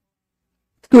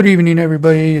Good evening,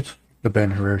 everybody. It's the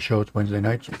Ben Herrera Show. It's Wednesday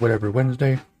nights, whatever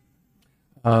Wednesday.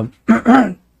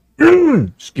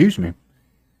 Excuse me.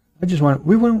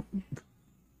 We want,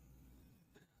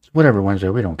 whatever Wednesday,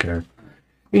 we don't care.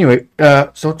 Anyway,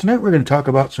 so tonight we're going to talk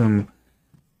about some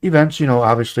events. You know,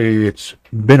 obviously it's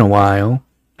been a while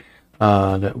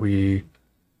that we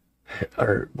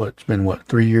are, it's been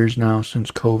 3 years now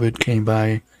since COVID came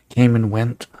and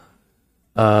went.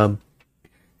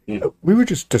 We were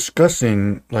just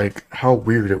discussing like how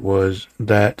weird it was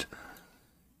that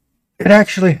it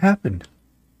actually happened.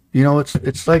 You know,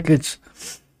 it's like it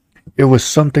was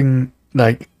something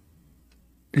like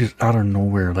just out of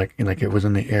nowhere, like it was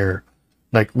in the air.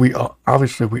 Like we all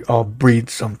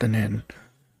breathed something in,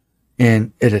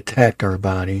 and it attacked our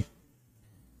body.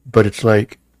 But it's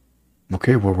like,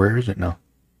 okay, well, where is it now?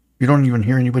 You don't even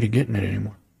hear anybody getting it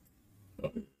anymore.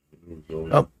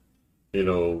 Oh. You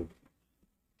know.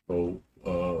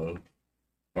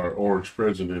 Our orange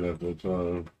president at the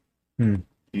time,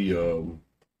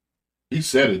 he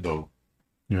said it though.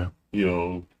 Yeah.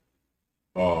 You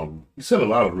know, he said a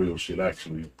lot of real shit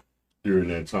actually during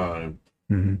that time.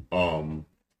 Mm-hmm.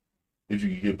 If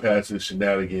you could get past his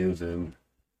shenanigans and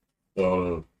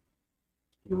the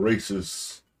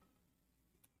racist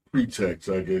pretext,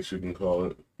 I guess you can call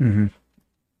it. Mm-hmm.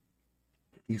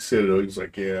 He said it though. He's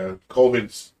like, yeah,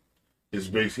 COVID's. It's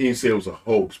basically, he didn't say it was a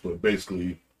hoax, but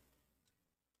basically,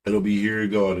 it'll be here and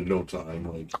gone in no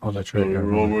time. Like, oh, that's right.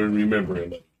 Everyone will remember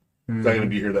it. Like, it's not gonna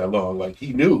be here that long. Like,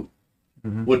 he knew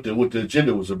what the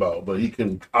agenda was about, but he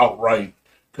couldn't outright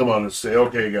come out and say,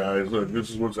 "Okay, guys, look, this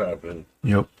is what's happening."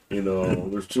 Yep. You know,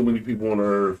 there's too many people on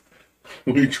Earth.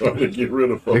 We trying to get rid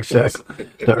of folks. Exactly.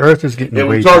 The Earth is getting and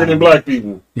weighed we're targeting down. Black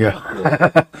people. Yeah.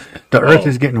 The Earth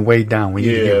is getting weighed down. We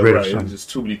need to get rid of some. There's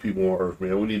just too many people on Earth,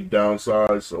 man. We need to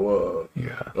downsize. So,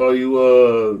 all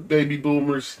you baby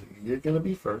boomers, you're gonna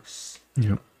be first.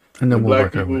 Yep. And then we'll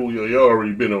Black people, you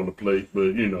already been on the plate,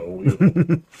 but you know,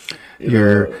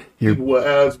 people with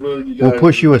asthma. You guys, we'll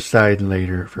push you aside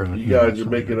later for you guys are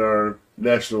making our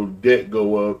national debt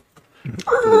go up.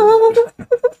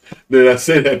 Then I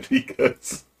say that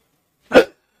because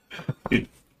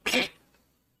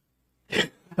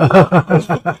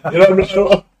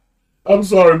I'm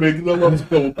sorry, man, because I lost a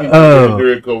couple people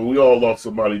during COVID. We all lost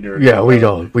somebody during COVID. Yeah, we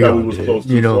all was did. Close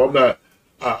to. You know, so I'm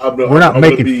not. We're not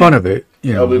making fun of it.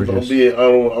 You know, I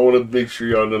want to make sure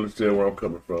y'all understand where I'm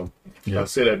coming from. Yeah. I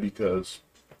say that because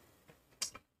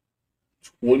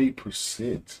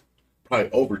 20%,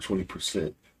 probably over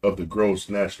 20% of the gross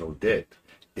national debt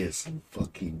is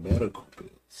fucking medical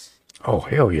bills. Oh,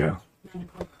 hell yeah.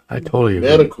 I totally agree.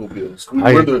 Medical bills.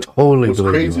 What's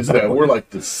crazy is that we're like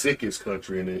the sickest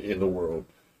country in the world.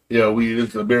 Yeah,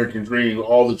 it's the American dream.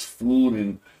 All this food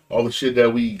and all the shit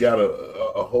that we got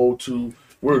a hold to.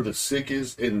 We're the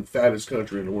sickest and fattest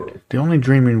country in the world. The only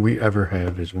dreaming we ever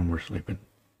have is when we're sleeping.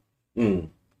 There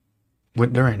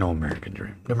ain't no American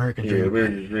dream. The American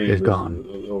dream is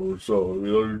gone.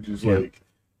 So just like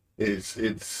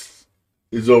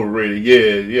it's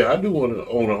overrated. Yeah. I do want to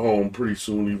own a home pretty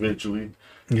soon, eventually.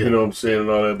 Yeah. You know what I'm saying and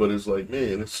all that. But it's like,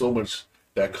 man, there's so much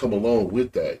that come along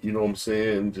with that. You know what I'm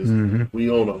saying? Just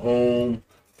we own a home,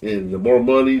 and the more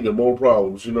money, the more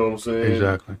problems. You know what I'm saying?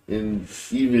 Exactly. And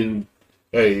even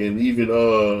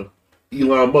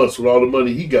Elon Musk, with all the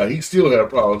money he got, he still had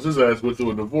problems. His ass went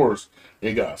through a divorce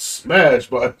and got smashed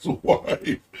by his wife.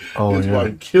 His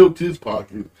wife killed his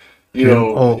pocket.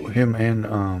 Him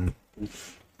and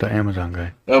the Amazon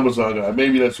guy.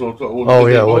 Maybe that's what I'm talking about.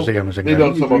 It was the Amazon guy. Maybe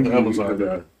I'm talking about the Amazon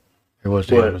guy. It was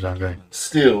the Amazon guy.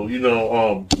 Still,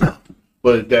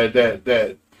 but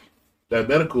that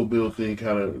medical bill thing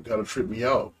kind of tripped me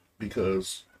out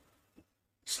because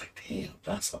it's like, damn,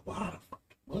 that's a lot of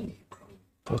fucking money, bro.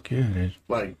 Fuck yeah, it is.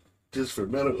 Like, just for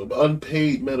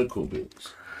unpaid medical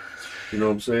bills. You know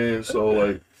what I'm saying? So,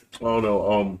 like, I don't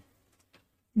know.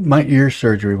 My ear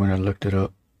surgery, when I looked it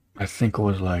up, I think it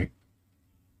was like,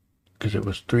 because it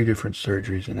was 3 different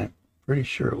surgeries, and I'm pretty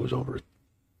sure it was over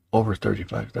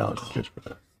 $35,000 just for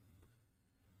that.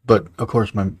 But of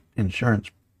course, my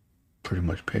insurance pretty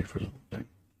much paid for the whole thing,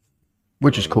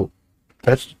 which is cool.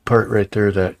 That's the part right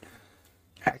there that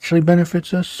actually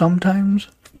benefits us sometimes.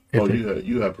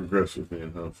 You have progressive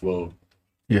then, huh? Flo.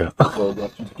 Yeah. Flo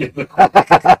got you together.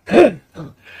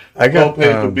 I got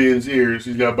paid for Ben's ears.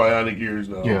 He's got bionic ears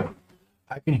now. Yeah.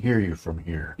 I can hear you from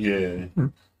here. Yeah.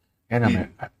 And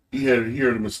he had to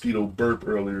hear the mosquito burp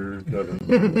earlier.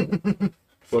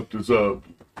 Fucked us up.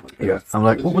 Yeah. I'm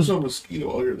like, what was a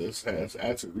mosquito here that has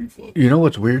acid reflux? You know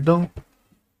what's weird though?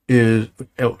 Is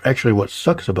actually what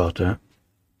sucks about that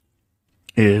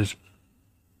is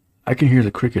I can hear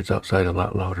the crickets outside a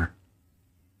lot louder.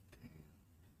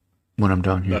 when I'm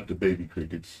down here. Not the baby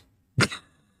crickets.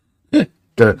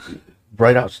 The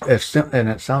right out, and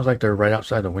it sounds like they're right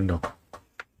outside the window.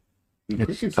 It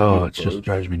just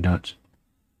drives me nuts.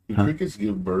 Do crickets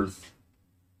give birth?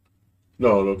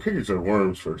 No, crickets are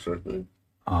worms first, I think.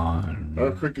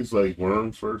 Aren't crickets like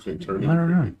worms first and turn into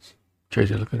crickets?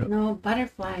 Tracy, look it up. No,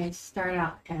 butterflies start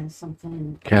out as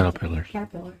something. Caterpillars.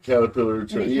 Caterpillar.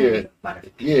 Yeah,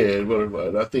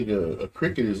 butterfly. I think a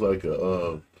cricket is like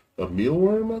a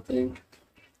mealworm, I think.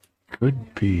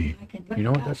 Could be. You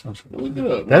know what? That sounds good. Look it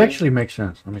up. That actually makes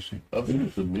sense. Let me see. I think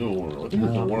it's a mealworm. I think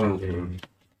it's a worm first.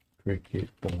 Cricket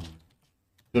born.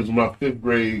 Because my 5th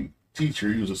grade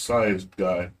teacher, he was a science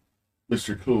guy,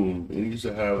 Mr. Coon, and he used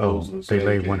to have those in the they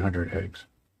lay 100 eggs.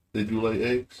 They do lay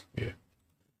eggs? Yeah.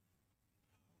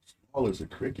 Small as a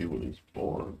cricket when he's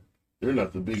born. They're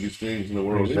not the biggest things in the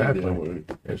world. Exactly.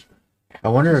 Yes. I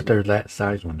wonder if they're that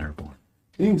size when they're born.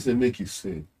 Things that make you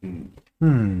sick.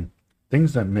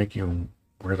 Things that make you,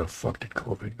 where the fuck did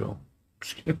COVID go?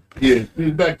 Yeah,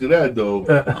 back to that though.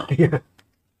 Yeah.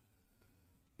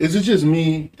 Is it just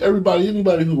me? Anybody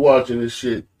who's watching this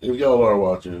shit, if y'all are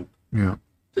watching, yeah,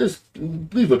 just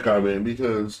leave a comment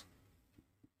because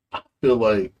I feel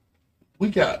like we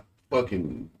got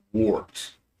fucking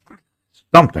warts.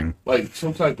 Something. Like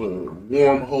some type of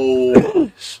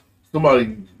wormhole.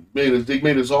 Somebody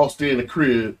made us all stay in the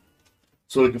crib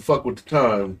so they can fuck with the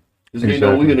time. Because they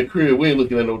know we in the crib, we ain't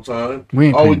looking at no time.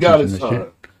 All we got is time.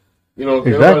 Shit. You know,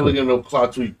 exactly. Everybody looking at no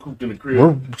clocks we cooped in the crib.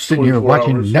 We're sitting here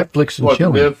watching Netflix and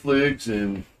chilling. Netflix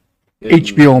and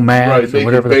HBO Max and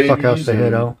whatever the fuck else they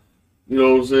had out. You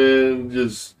know what I'm saying?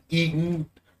 Just eating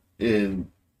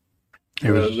and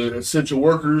the essential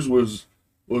workers was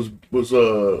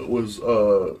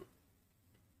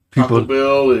Taco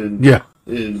Bell and what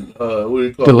do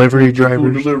you call delivery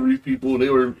drivers, delivery people. They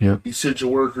were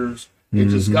essential workers. It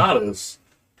just got us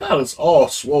all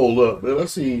swole up. Man, I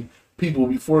seen people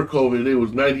before COVID, they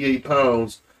was 98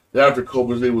 pounds. After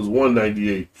COVID, they was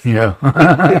 198. Yeah,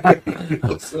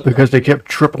 because they kept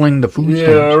tripling the food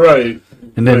stamps. Yeah, right.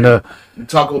 And then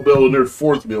Taco Bell in their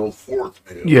fourth meal.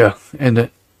 Yeah, and I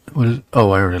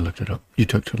already looked it up. You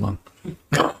took too long.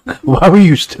 Why were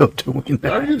you still doing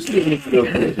that? Are you still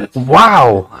looking up?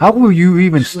 Wow, how were you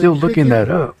even still looking that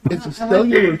up? It's a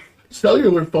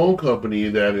cellular phone company,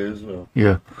 that is.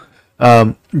 Yeah.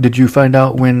 Did you find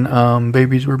out when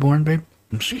babies were born, babe?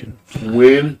 I'm just kidding.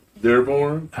 When they're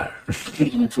born?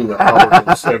 Between the hours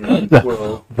of 7 and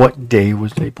 12. What day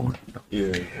was they born?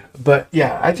 Yeah. But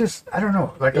yeah, I don't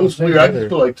know. Like it was weird. I just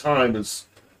feel like time is.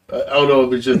 I don't know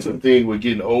if it's just a thing with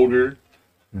getting older,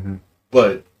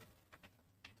 but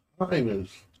time is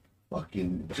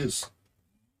fucking just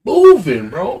moving,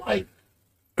 bro. Like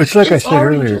it's like I said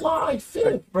earlier. July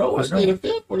 5th, bro. It's the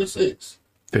 5th or the 6th.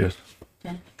 5th.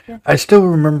 I still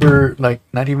remember, like,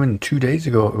 not even 2 days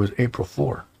ago, it was April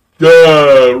 4.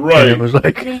 Yeah, right. And it was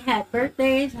like... They had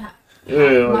birthdays,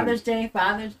 Mother's Day,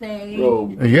 Father's Day.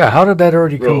 Bro, yeah, how did that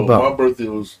already come about? My birthday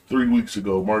was 3 weeks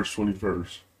ago, March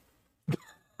 21st.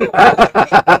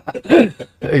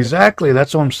 Exactly,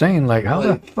 that's what I'm saying. Like, how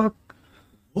the fuck?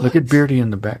 What? Look at Beardy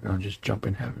in the background, just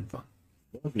jumping, having fun.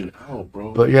 Fucking hell,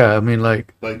 bro. But yeah, I mean,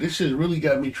 like... Like, this shit really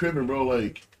got me tripping, bro.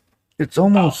 Like... It's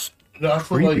almost... I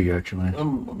feel creepy, like actually.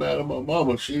 I'm mad at my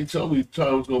mama. She didn't tell me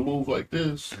time was gonna move like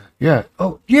this. Yeah.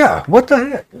 Oh, yeah. What the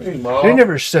heck? Hey, Mom. They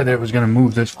never said it was gonna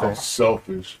move this fast.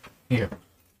 Selfish. Yeah.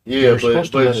 Yeah,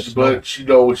 but she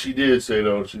know what she did say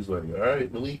though. She's like, all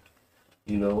right, Malik.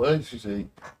 You know what? She said,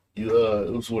 it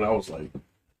was when I was like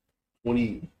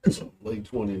 20, late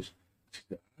 20s. She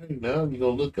said, all right, now you're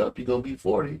gonna look up. You're gonna be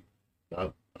 40.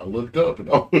 I looked up and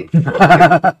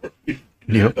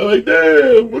Yep. I'm like,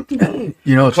 damn, what the fuck?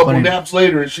 You know, it's a couple funny. naps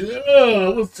later, and she's like,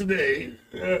 oh, what's today?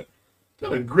 Got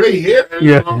a gray hair.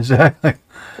 Yeah, exactly.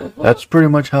 That's pretty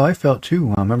much how I felt,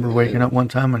 too. I remember waking up one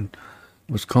time and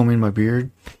was combing my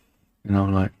beard. And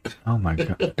I'm like, oh, my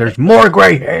God. There's more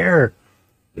gray hair.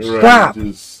 Stop.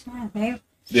 Right, babe.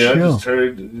 Yeah, I just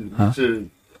turned to...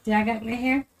 Did I got gray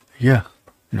hair? Yeah.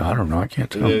 No, I don't know. I can't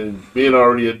tell. And being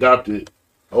already adopted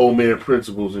old man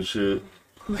principles and shit.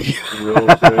 You know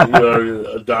what I'm saying? You already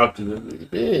adopted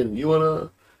it. Man, you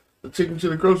wanna take him to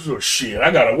the grocery store? Shit,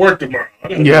 I gotta work tomorrow.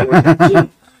 Yeah,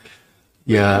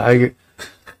 I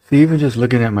see. Even just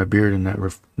looking at my beard and that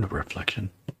reflection,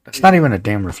 that's not even a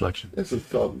damn reflection. That's a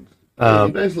something.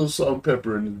 Nice little salt and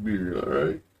pepper in his beard. All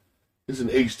right, it's an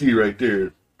HD right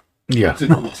there. Yeah, I took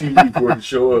the TV for it to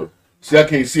show up. See, I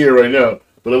can't see it right now,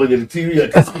 but I look at the TV. I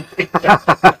can see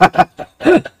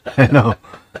it. I know,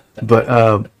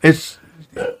 but it's.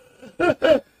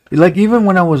 Like, even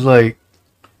when I was like,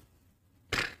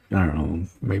 I don't know,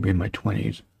 maybe in my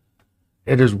 20s,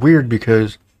 it is weird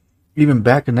because even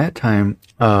back in that time,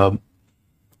 I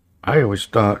always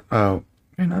thought, man,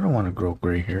 I don't want to grow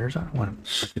gray hairs. I don't want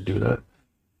to do that.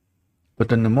 But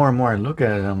then the more and more I look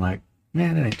at it, I'm like,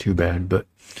 man, it ain't too bad. But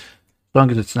as long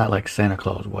as it's not like Santa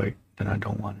Claus white, then I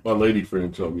don't want it. My lady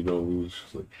friend told me,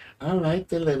 she's like, I like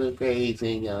the little grays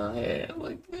in your hair. I'm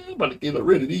like, man, I'm about to get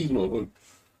rid of these motherfuckers.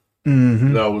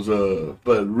 And I was,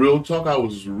 but real talk, I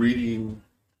was reading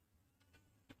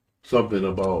something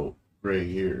about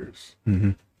gray hairs.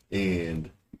 And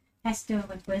has to do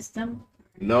with wisdom.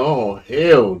 No,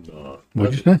 hell no.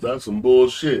 What'd you say? That's some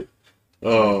bullshit.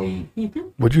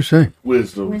 What'd you say?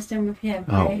 Wisdom. Wisdom if you have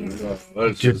gray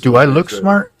hair. Do I look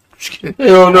smart?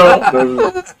 Hell no.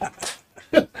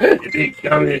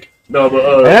 No,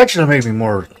 but it actually made me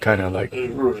more kind of like.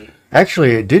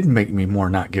 Actually, it did make me more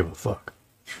not give a fuck.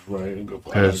 Right.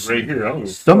 Because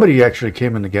somebody actually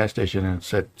came in the gas station and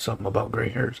said something about gray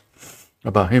hairs,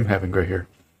 about him having gray hair.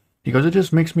 He goes, it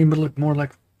just makes me look more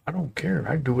like I don't care.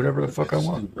 I do whatever the fuck I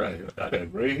want. Right. I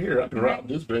got gray hair. I can rock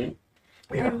this thing.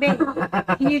 Yeah.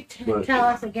 Can you tell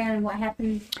us again what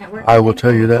happened at work? I will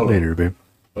tell you that later, babe.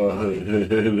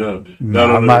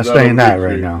 No, I'm not saying that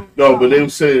right now. No, but they were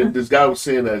saying, this guy was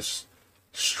saying that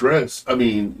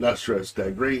not stress,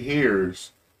 that gray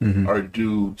hairs are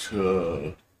due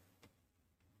to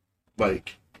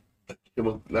like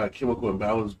not chemical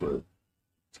imbalance, but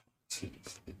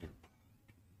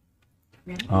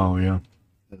oh yeah,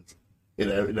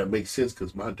 and that makes sense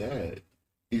because my dad,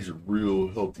 he's a real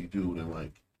healthy dude, and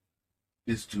like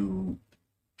this dude,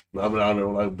 I mean, I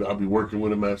don't know, I'll be working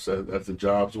with him at the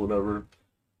jobs or whatever,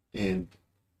 and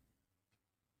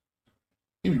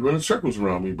he be running circles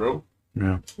around me, bro.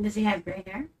 Yeah. Does he have gray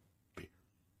hair?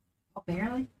 Oh,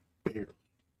 barely.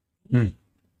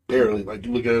 Barely. Like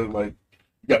you look at it, like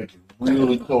you gotta get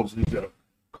really close. He's got a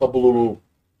couple little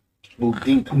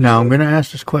dinkles. Now I'm gonna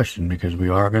ask this question because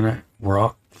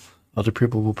other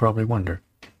people will probably wonder.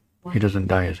 What? He doesn't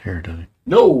dye his hair, does he?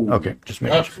 No. Okay, just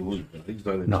make sure. Absolutely. He's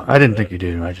not. No, I didn't think you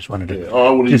did. I just wanted to. Yeah.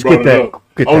 Oh,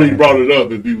 I only brought it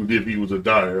up if he was a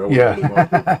dyer.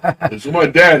 Yeah. So my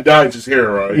dad dyes his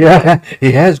hair, right? Yeah,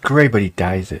 he has gray, but he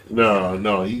dyes it.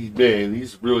 No,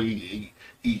 he's really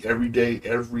he every day.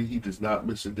 He does not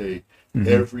miss a day.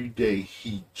 Every day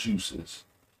he juices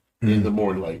in the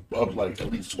morning, like up like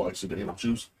at least twice a day. He'll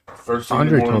juice first thing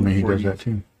Andre in the morning. told me he does that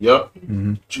too.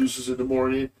 Yep. Juices in the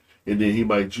morning, and then he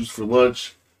might juice for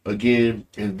lunch again,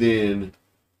 and then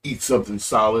eat something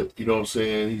solid. You know what I'm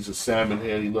saying? He's a salmon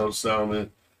head. He loves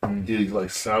salmon. He's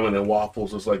like salmon and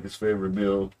waffles. It's like his favorite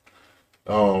meal.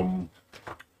 And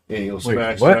he'll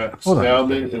smash that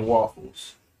salmon and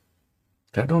waffles.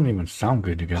 That don't even sound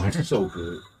good together. It's so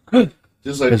good.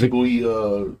 Just like people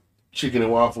eat chicken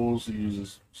and waffles, he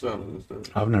uses salmon instead.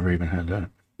 I've never even had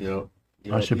that. Yeah.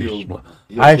 I should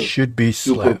be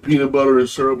slapped. He'll put peanut butter and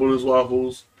syrup on his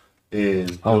waffles. And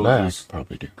that I could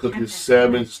probably do. Cook his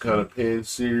salmon, just kind of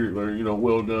pan-seared or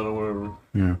well done or whatever.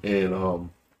 Yeah.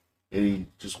 And he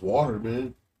just water,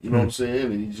 man. You know what I'm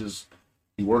saying? And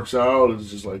he works out. It's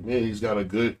just like, man, he's got a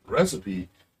good recipe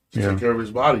to take care of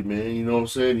his body, man. You know what I'm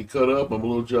saying? He cut up. I'm a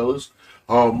little jealous.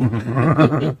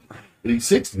 And he's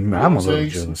 60. I'm a little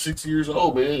jealous. He's 60 years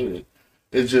old, man.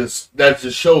 That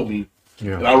just showed me.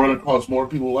 Yeah. And I run across more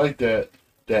people like that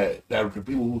the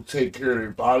people who take care of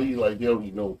their body, like they'll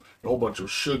a whole bunch of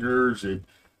sugars and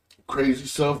crazy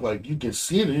stuff. Like you can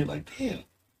see it, and you're like, damn,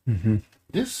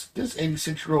 this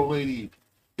 86-year-old lady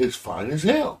is fine as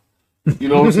hell. You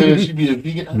know what I'm saying? She'd be a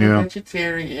vegan. I'm a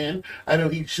vegetarian. I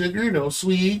don't eat sugar, no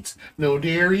sweets, no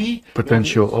dairy. But then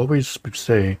she'll always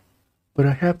say, "But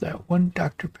I have that one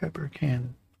Dr. Pepper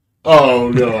can." Oh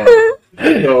no,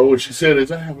 no. What she said is,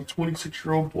 "I have a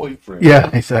 26-year-old boyfriend." Yeah,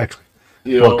 exactly.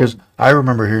 Well, because I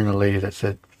remember hearing a lady that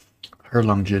said her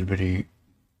longevity,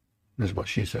 this is what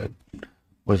she said,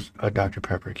 was a Dr.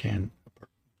 Pepper can,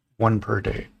 one per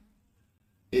day.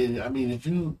 And I mean,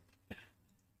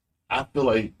 I feel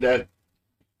like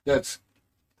that's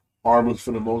harmless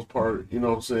for the most part. You know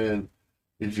what I'm saying?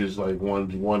 It's just like one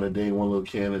a day, one little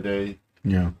can a day.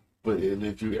 Yeah. But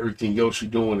if everything else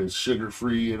you're doing is sugar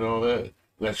free and all that,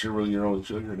 that's really your only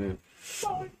sugar, then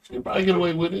you can probably get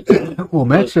away with it. Well,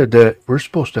 Matt said that we're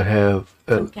supposed to have,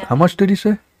 how much did he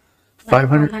say?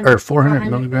 500 or 400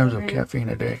 milligrams of caffeine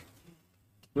a day.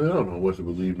 Well, I don't know what to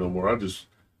believe no more. I just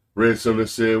read something that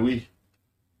said we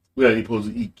ain't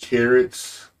supposed to eat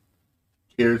carrots.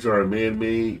 Carrots are a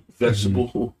man-made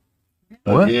vegetable.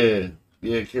 What? Yeah,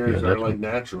 carrots are like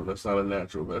natural. That's not a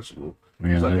natural vegetable.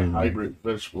 Yeah, it's like a hybrid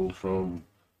vegetable from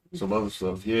some other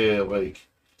stuff. Yeah, like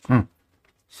a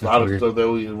lot of stuff that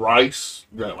we eat. Rice,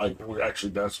 that like we're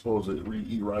actually not supposed to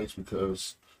eat rice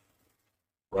because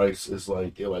rice is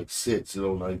like it sits.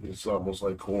 It's almost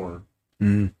like corn.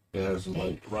 Mm. It has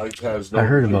like rice has no. I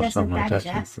heard about Doesn't something like that.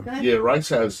 digest Too. good? Yeah, rice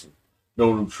has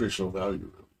no nutritional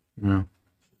value. Yeah.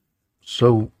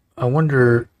 So I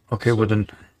wonder. Okay, well then,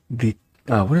 the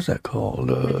what is that called?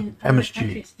 Within other MSG.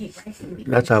 countries eat rice and beans.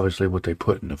 That's obviously what they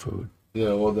put in the food.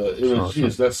 Yeah, well the MSG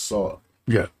is that's salt.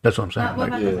 Yeah, that's what I'm saying. What Like,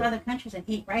 about yeah. those other countries that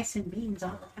eat rice and beans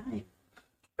all the time?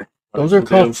 those are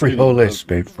called Damn frijoles,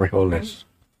 babe. Frijoles.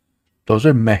 Those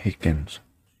are Mexicans.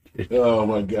 Oh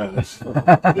my gosh,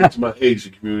 it's my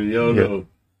Asian community. Y'all Yeah. know.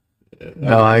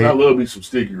 No, I love me some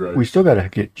sticky rice. We still gotta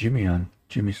get Jimmy on.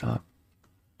 Jimmy Sock.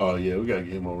 Oh yeah, we gotta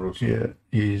get him on real soon. Yeah,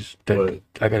 he's. That,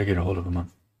 I gotta get a hold of him on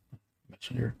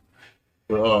Messenger.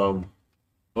 But on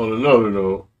another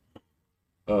note,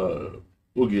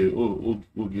 we'll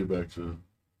get back to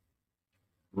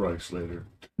rice later.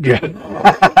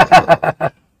 Yeah.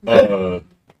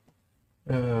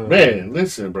 Man,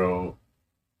 listen, bro.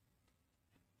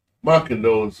 My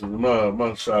condolences,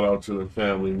 my shout out to the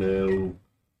family, man, who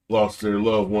lost their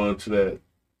loved one to that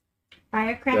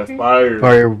Firecracker? fire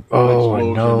Oh, I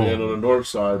explosion, know. man, on the north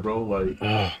side, bro. Like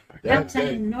That's on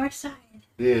the north side.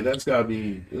 yeah, that's got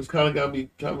me. It's kind of got me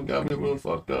a little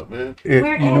fucked up, man.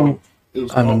 Where You know, It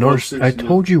was on the off north. I 160.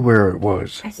 told you where it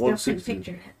was. I still can 160.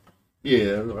 picture it.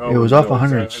 Yeah, It was off I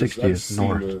 160th seen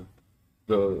north.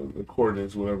 The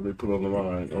coordinates, whatever they put on the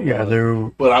line. Yeah, there.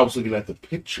 But I was looking at the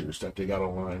pictures that they got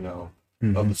online now of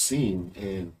Mhm. the scene,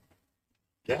 and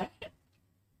that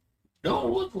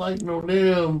don't look like no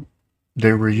damn.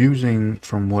 They were using,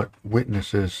 from what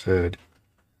witnesses said,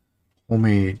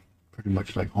 homemade, pretty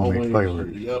much like homemade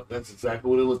fireworks. Yep, that's exactly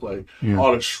what it looked like. Yeah.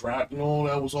 All the shrapnel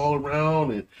that was all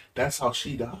around, and that's how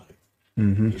she died.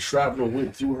 Mm-hmm. The shrapnel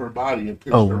went through her body and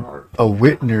pierced her heart. A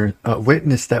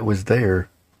witness that was there,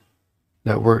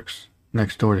 that works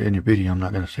next door to Inubiti, I'm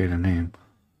not going to say the name,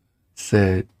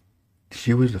 said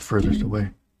she was the furthest away.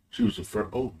 She was the first.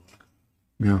 Oh,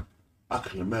 Yeah, I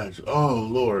can imagine. Oh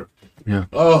Lord. yeah.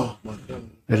 Oh my God. It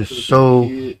That is could've so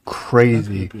been a kid.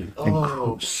 crazy That could've and been-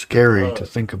 oh, scary God. to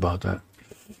think about that.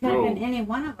 It could have been any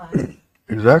one of us.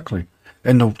 Exactly.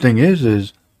 And the thing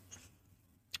is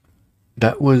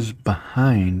that was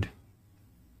behind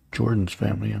Jordan's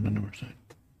family on the north side.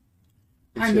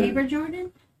 They Our said- neighbor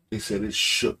Jordan? They said it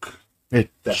shook. It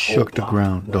That whole shook the block,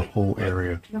 ground, the like- whole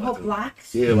area. The whole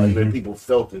blocks? Yeah, like man, people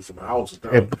felt it. Some houses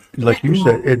down. It, like you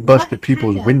said, it busted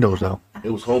people's windows out. It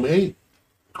was homemade,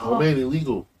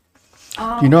 illegal.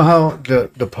 Oh. You know how the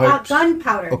pipes?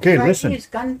 Gunpowder. Okay, Right? listen. Use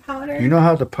gunpowder? You know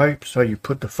how the pipes? How you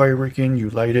put the firework in, you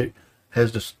light it,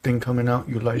 has this thing coming out,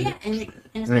 you light Yeah, it. and it's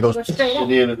And it supposed goes- to go straight up.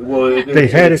 And then, well, They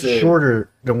had it said shorter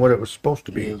than what it was supposed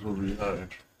to It be. was supposed to be higher.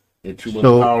 And too much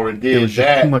So power. And it then was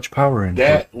just too much power in it.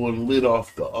 that one lit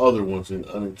off the other ones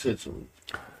unintentionally.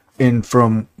 And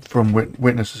from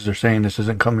witnesses are saying this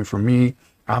isn't coming from me.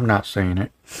 I'm not saying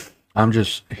it. I'm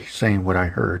just saying what I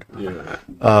heard. Yeah.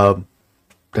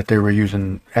 That they were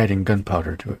adding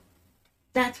gunpowder to it.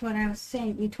 That's what I was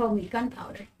saying. You told me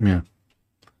gunpowder. Yeah.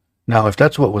 Now, if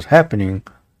that's what was happening,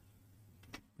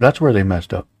 that's where they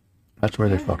messed up. That's where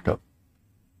they fucked up.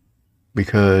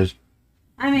 Because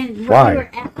I mean, Why? we were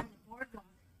at on the boardwalk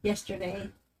yesterday.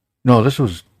 no, this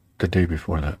was the day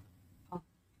before that. Oh.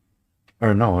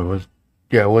 Or no, it was.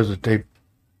 Yeah, it was the day.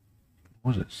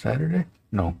 Was it Saturday?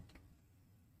 No.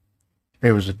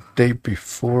 It was the day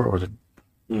before, or the.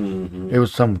 Mm-hmm. It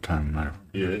was sometime. I don't know.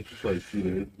 Yeah, it's just like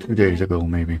 2 days ago,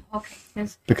 maybe. Okay.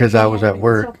 Because I was Yeah, at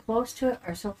work. So close to it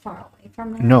or so far away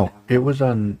from it? No, it was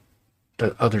on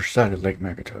the other side of Lake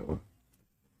Makatoa,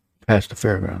 past the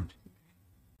fairgrounds.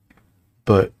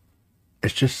 But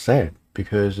it's just sad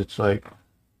because it's like,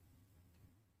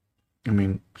 I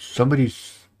mean,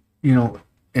 somebody's,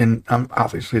 and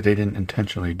obviously they didn't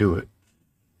intentionally do it,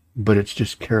 but it's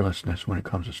just carelessness when it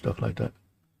comes to stuff like that.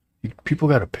 People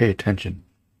got to pay attention.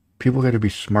 People got to be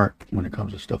smart when it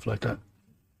comes to stuff like that.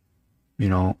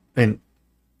 And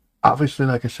obviously,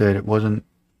 like I said, it wasn't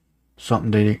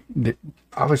something they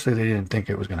obviously they didn't think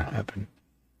it was going to happen.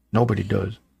 Nobody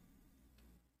does.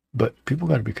 But people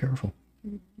got to be careful.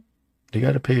 They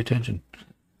got to pay attention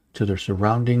to their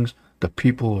surroundings, the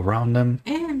people around them.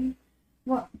 And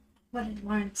what did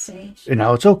Lauren say? And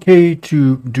now it's okay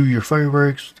to do your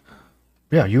fireworks.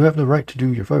 Yeah, you have the right to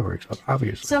do your fireworks,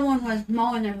 obviously. Someone was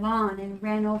mowing their lawn and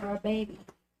ran over a baby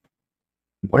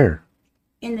Where?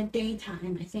 in the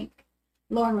daytime, I think.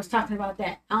 Lauren was talking about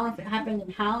that. I don't know if it happened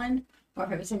in Holland or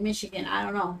if it was in Michigan. I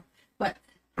don't know. But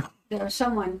there was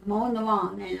someone mowing the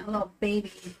lawn and a little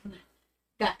baby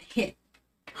got hit.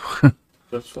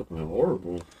 That's fucking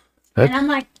horrible. And I'm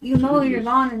like, you mow your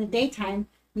lawn in the daytime,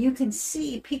 you can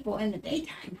see people in the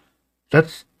daytime.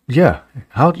 That's Yeah.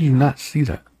 How do you not see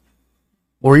that?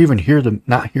 Or even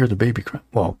not hear the baby cry?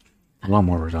 Well, the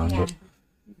lawnmower was on, Yeah. but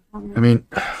I mean,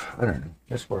 I don't know.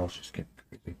 That's where else just getting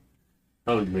crazy.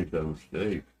 How do you make that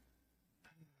mistake?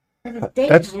 In the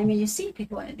daytime, I mean, you see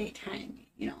people in the daytime,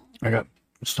 you know. I got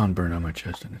sunburn on my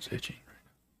chest and it's itchy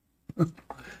right now.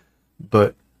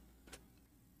 But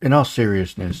in all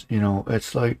seriousness, you know,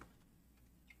 it's like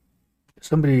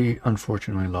somebody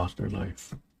unfortunately lost their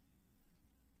life.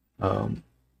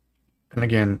 And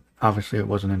again, obviously it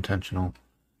wasn't intentional.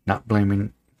 Not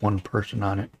blaming one person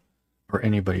on it or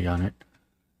anybody on it.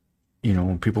 You know,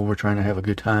 when people were trying to have a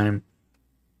good time,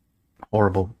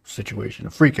 horrible situation, a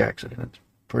freak accident. That's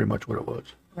pretty much what it was.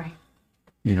 Right.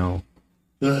 You know,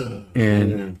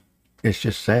 and it's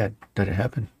just sad that it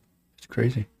happened. It's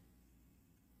crazy.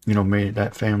 You know, may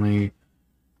that family,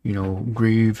 you know,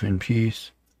 grieve in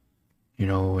peace. You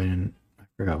know, and I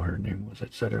forgot what her name was. I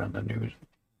said it on the news,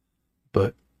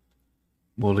 but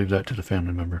we'll leave that to the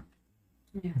family member.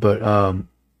 Yeah. But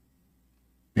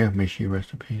yeah, may she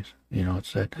rest in peace. You know, it's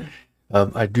sad.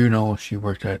 I do know she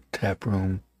worked at Tap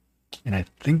Room, and I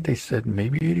think they said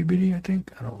maybe itty bitty. I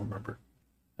think I don't remember.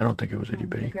 I don't think it was itty The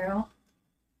bitty. girl.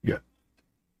 Yeah,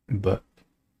 but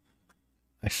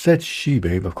I said she,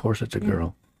 babe. Of course, it's a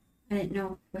girl. I didn't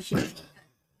know. Was she an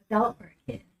adult or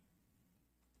a kid?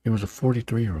 It was a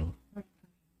 43-year-old.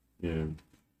 Yeah.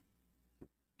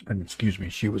 And excuse me,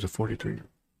 she was a 43-year-old.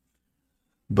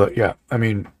 But yeah, I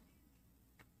mean,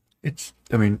 it's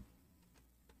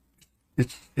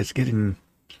getting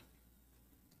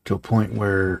to a point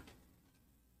where,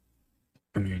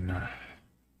 I mean,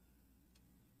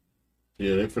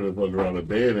 Yeah, they finna fuck around and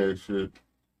ban that shit.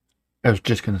 I was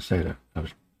just gonna say that. I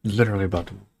was literally about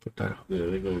to put that up. Yeah,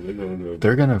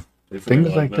 They're gonna they finna things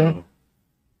lock like that. down.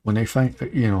 When they find,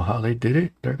 you know, how they did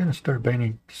it, they're gonna start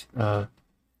banning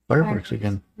fireworks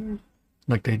again,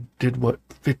 like they did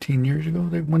 15 years ago.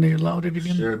 When they allowed it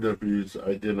again. Sheriff deputies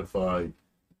identified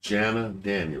Jana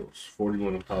Daniels,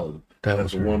 41 of Holland, That as a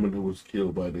was her. woman who was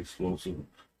killed by an explosive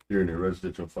during a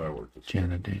residential fireworks.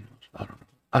 Jana Daniels.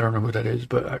 I don't know who that is,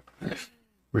 but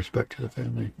respect to the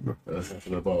family. That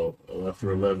happened about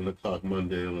after 11 o'clock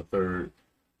Monday on the 3rd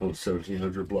on the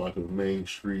 1700 block of Main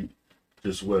Street,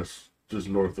 just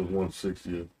north of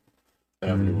 160th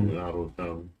Avenue in Ottawa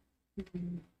County.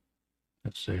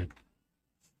 That's sad.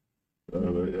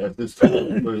 At this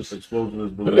time, the explosion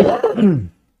is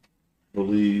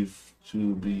believed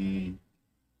to be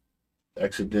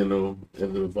accidental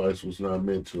and the device was not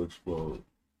meant to explode.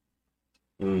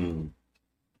 An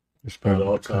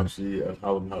autopsy at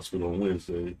Holland Hospital on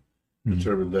Wednesday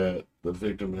determined that the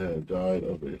victim had died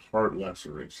of a heart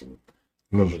laceration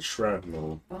from the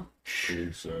shrapnel.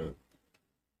 Police said.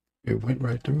 It went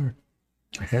right through her.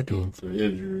 I had to have. The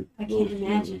injured I can't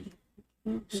imagine.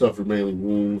 suffered mainly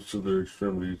wounds to their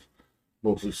extremities,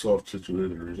 mostly soft tissue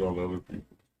injuries on other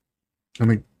people. I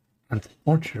mean,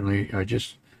 unfortunately, I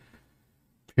just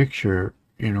picture,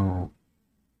 you know,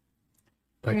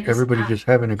 like everybody just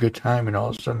having a good time and all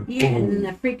of a sudden, Yeah, and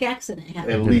a freak accident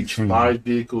happened. At least 5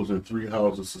 vehicles and 3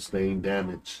 houses sustained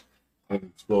damage in the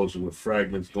explosion, with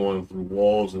fragments going through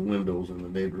walls and windows in the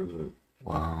neighborhood.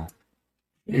 wow.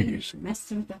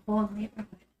 Messed with the whole neighborhood.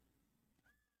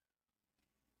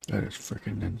 That is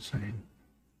freaking insane.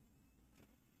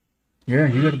 Yeah,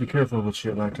 you got to be careful with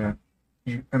shit like that.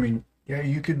 I mean, yeah,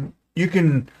 you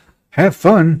can have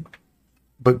fun,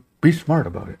 but be smart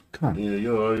about it. Come on. Yeah,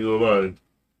 yo, I ain't gonna lie.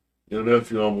 Your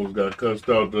nephew almost got cussed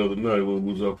out the other night when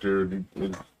he was up there in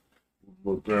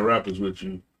Grand Rapids with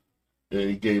you. And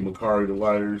he gave Makari the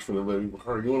lighters for the lady.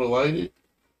 Makari, you want to light it?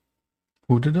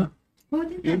 Who did that? Who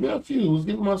did Your that? nephew was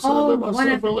giving my son, Oh, let my son,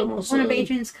 let my one son. of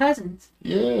Adrian's cousins.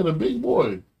 Yeah, the big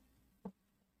boy.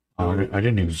 Oh, I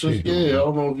didn't even see. Yeah, I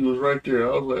don't know if he was right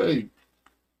there. I was like, hey.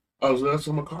 I was like, that's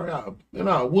Makari out. And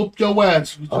I whooped your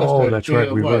ass. If you touch Oh, that that's right.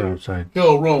 damn We were lighter. outside.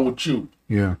 Hell wrong with you.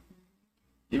 Yeah.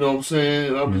 You know what I'm saying?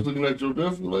 And I'm just looking at your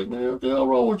nephew like, man, what the hell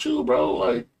wrong with you, bro?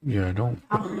 Like, Yeah, I don't.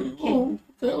 oh, what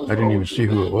the hell is I didn't wrong even with see you,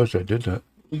 who man? it was that did that.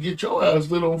 You get your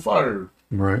ass lit on fire.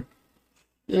 Right.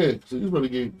 Yeah, so you better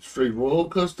get straight roll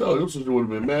cussed out. Your sister would have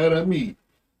been mad at me.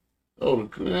 Oh,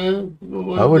 man. You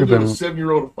know, I would have been a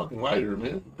 7-year-old a fucking lighter,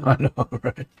 man. I know,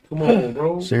 right? Come on,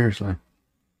 bro. Seriously.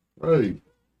 Right.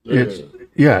 Yeah. It's and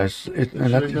That that's shit ain't exactly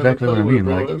what I nothing to play mean. with,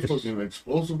 bro. Like, That's it's, fucking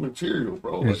explosive material,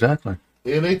 bro. Like, exactly.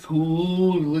 yeah, they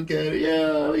cool. Look at it. Yeah,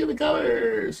 look at the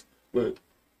colors. But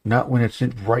Not when it's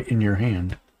right in your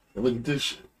hand. look at this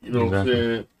shit. You know Exactly. what I'm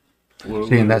saying? Well,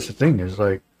 See, and that's the thing is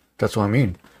like, that's what I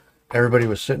mean. Everybody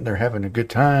was sitting there having a good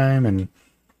time, and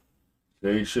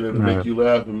they should have to make you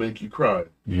laugh and make you cry.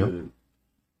 Yep.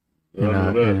 Yeah. I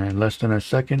know that. in less than a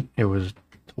second, it was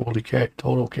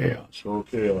Total chaos. So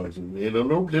chaos, and they don't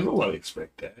know. They nobody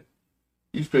expect that.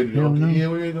 You expect, Hell no. okay, yeah,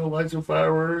 we're gonna go light some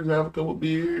fireworks, have a couple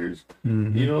beers,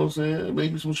 Mm-hmm. you know what I'm saying?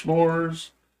 Maybe some s'mores,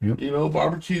 Yep. you know,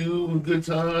 barbecue, a good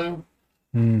time.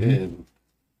 Mm-hmm. And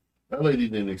that lady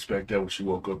didn't expect that when she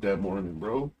woke up that morning,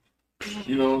 bro.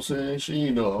 You know what I'm saying? She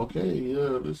didn't know, okay,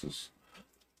 yeah, this is.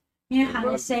 You know how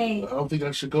I they say, don't think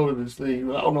I should go to this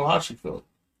thing. I don't know how she felt.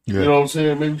 Yeah. You know what I'm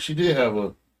saying? Maybe she did have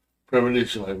a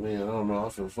premonition, like, man, I don't know, I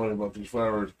feel funny about these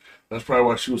fireworks. That's probably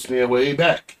why she was staying way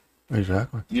back.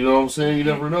 Exactly. You know what I'm saying? You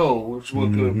never know which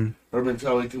one could Mm-hmm. have, her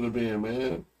mentality could have been,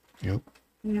 man. Yep.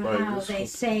 you know Like, how it's- they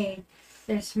say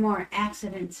there's more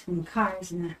accidents from cars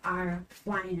than there are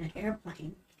flying an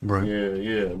airplane. Right.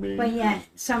 Yeah, I mean, But yet,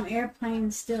 some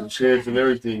airplanes still it's a chance in crash.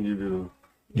 everything you do.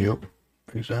 Yep.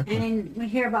 Exactly. And then we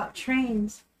hear about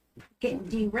trains getting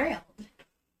derailed.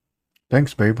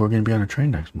 Thanks, babe. We're gonna be on a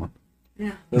train next month.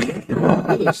 Yeah.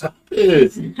 Stop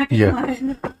it.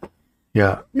 Yeah.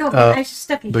 Yeah. No, but I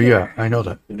stuck in But here. yeah, I know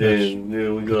that. And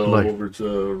then we go life. over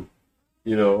to,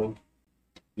 you know,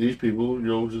 these people, you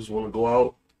know, just want to go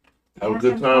out, have a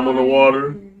good time on the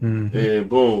water, Mm-hmm. and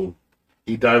boom,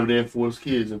 he diving in for his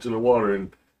kids into the water,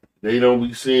 and they don't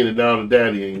be seeing it now. The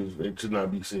daddy ain't, they should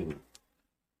not be seeing it.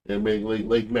 And make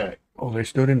Lake Mac. Oh, they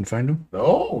still didn't find him?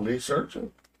 No, they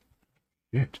searching.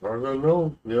 Yeah. As far as I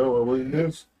know, you know, I mean,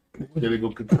 yes, yeah, they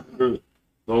go continue, as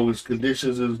long as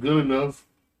conditions is good enough.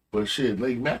 But shit,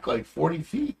 Lake Mac like 40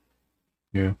 feet.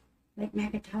 Yeah. Like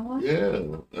Nakatawa?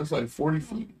 Yeah, that's like 40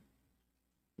 feet.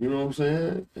 You know what I'm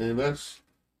saying? And that's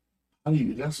how do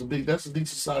you? That's a decent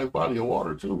sized body of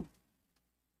water too.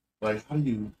 Like how do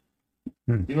you?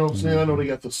 You know what I'm saying? I know they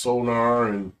got the sonar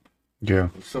and Yeah.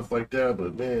 stuff like that,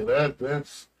 but man,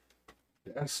 that's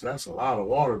a lot of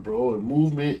water, bro, and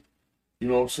movement. You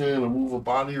know what I'm saying? To move a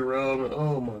body around.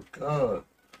 Oh my god.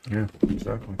 Yeah.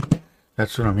 Exactly.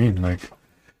 That's what I mean. Like.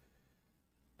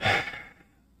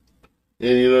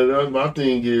 And you know, my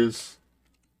thing is,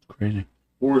 Crazy.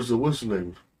 what's the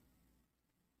name?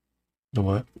 The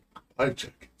what? Life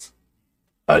jackets.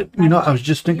 I was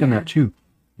just thinking that too.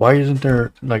 Why isn't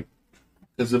there like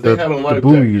Because if they had on the life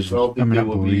buoys? jackets, I don't think not they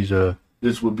would buoys. be.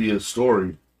 This would be a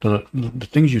story. The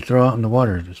things you throw out in the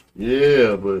water. Just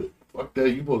Yeah, but fuck that.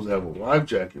 You supposed to have on life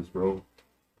jackets, bro.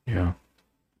 yeah.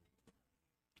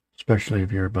 Especially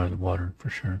if you're by the water, for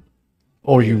sure.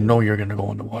 Or you know you're gonna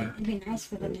go in the water. It'd be nice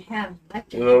for them to have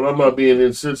electric. You know, and I'm not being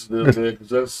insensitive, man,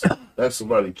 because that's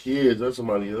somebody's kids, that's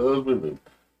somebody's husband and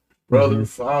brother,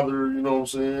 father. You know what I'm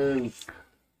saying?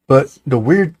 But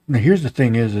here's the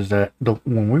thing is that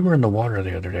when we were in the water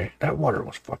the other day, that water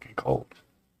was fucking cold.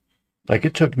 Like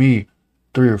it took me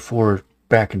 3 or 4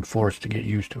 back and forths to get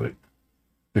used to it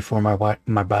before my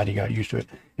body got used to it.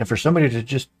 And for somebody to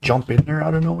just jump in there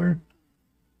out of nowhere,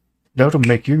 that'll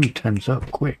make you tense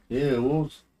up quick. Yeah, well,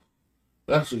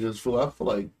 that's what I feel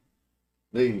like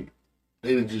they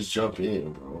didn't just jump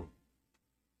in, bro.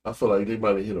 I feel like they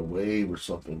might have hit a wave or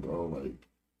something, bro. Like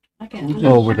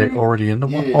Oh, were they already in the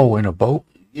water? Yeah. Oh, in a boat?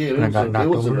 yeah,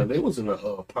 they was in a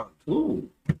pontoon.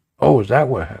 Oh, is that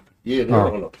what happened? Yeah, they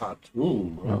were on a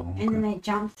pontoon, bro. Oh, And then okay. they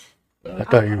jumped. I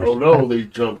thought you I were. don't know. They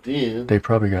jumped in. They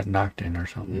probably got knocked in or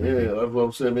something. Yeah, maybe. that's what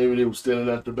I'm saying. Maybe they were standing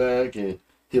at the back and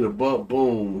hit a bump,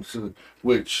 boom,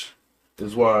 which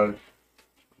is why,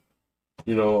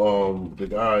 you know, the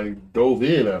guy dove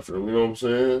in after him. You know what I'm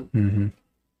saying? Mm-hmm.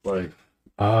 Like,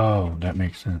 Oh, that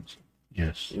makes sense.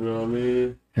 Yes. you know what I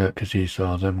mean? Yeah, because he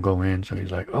saw them go in, so he's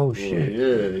like, "Oh shit!"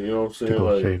 Yeah, you know what I'm To saying? go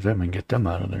Like, save them and get them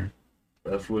out of there.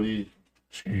 that's what he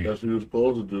Jeez. was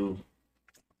supposed to do.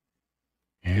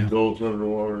 He Yeah. goes under the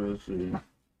water and see.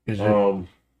 Is it?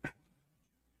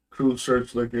 Crew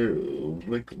searched Lake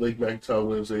McTow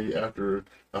Wednesday after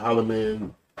a Holland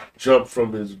man jumped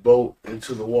from his boat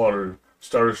into the water,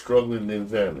 started struggling, and then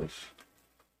vanished.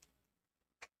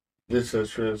 This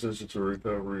has transitioned to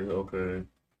recovery. Okay.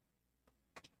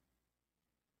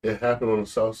 It happened on the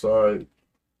south side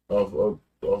of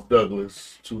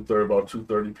Douglas, about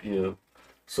 2:30 p.m.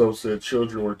 Some said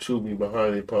children were tubing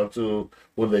behind a pontoon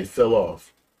when they fell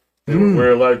off. They were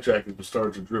wearing life jackets but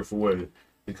started to drift away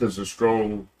because of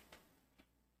strong.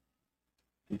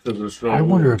 I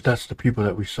wonder if that's the people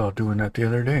that we saw doing that the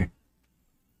other day.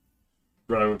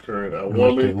 driving current. A Unless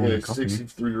woman they own and the a company.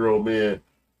 63-year-old man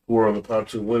who were on the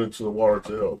pontoon went into the water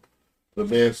to help. The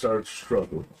man started to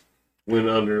struggle, went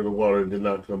under the water, and did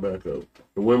not come back up.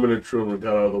 The women and children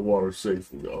got out of the water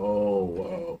safely. Oh,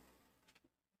 wow.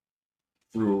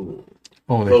 Through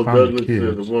Oh, they Bo found the Douglas said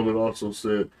the kids. woman also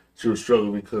said she was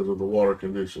struggling because of the water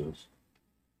conditions.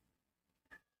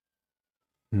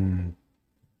 Hmm.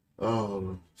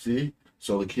 See?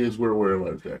 So the kids were wearing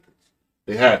life jackets.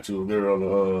 They had to. They're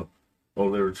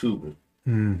on their tubing.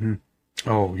 Mm-hmm.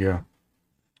 Oh yeah,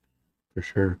 for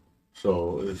sure.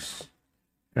 So it's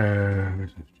Uh,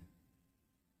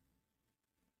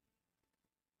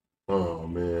 oh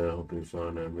man, I hope they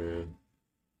find that man.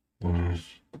 Just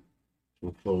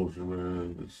some closure,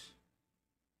 man.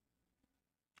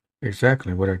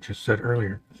 exactly what I just said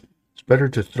earlier. It's better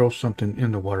to throw something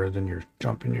in the water than you're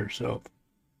jumping yourself.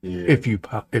 Yeah. If you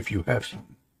have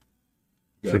something.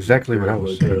 That's exactly what I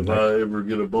was saying. If I ever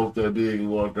get a boat that big and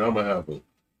go out there, I'm gonna have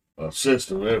a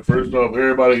system, man. First off,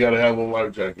 everybody gotta have a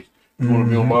life jacket. If you wanna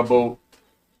be on my boat,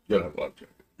 you gotta have a life jacket.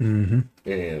 Mm-hmm.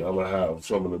 And I'm gonna have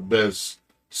some of the best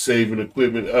saving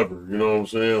equipment ever. You know what I'm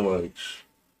saying? Like,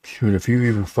 shoot, if you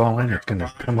even fall in, it's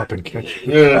gonna come up and catch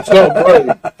you. yeah, it's not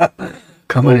right.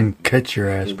 Come in and catch your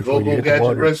ass before you hit the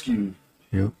water. Rescue.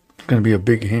 Yep. It's gonna be a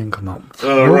big hand come out.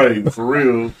 All right, for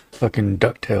real. Fucking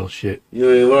DuckTales shit.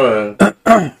 You ain't lying.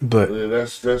 But man,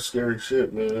 that's scary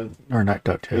shit, man. Or not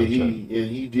DuckTales. And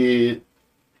he did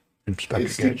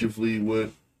instinctively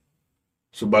with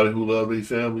somebody who loved their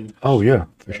family. Oh yeah,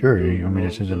 for sure. I mean,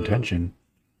 it's his intention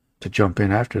to jump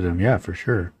in after them. Yeah, for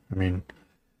sure. I mean,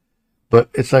 but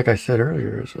it's like I said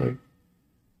earlier. It's like,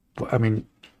 I mean,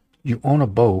 you own a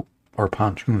boat or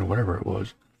pontoon or whatever it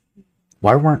was.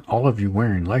 Why weren't all of you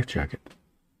wearing life jackets?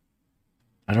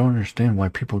 I don't understand why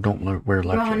people don't wear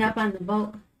life jackets. Growing up on the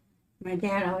boat, my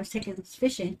dad always taking us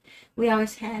fishing. We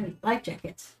always had life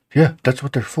jackets. Yeah, that's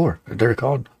what they're for. They're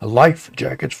called life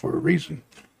jackets for a reason.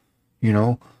 You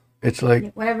know, it's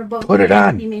like, whatever boat put it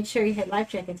on. He made sure he had life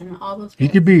jackets on all those boats. You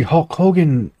could be Hulk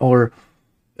Hogan or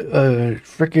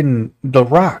freaking The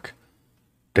Rock.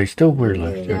 They still wear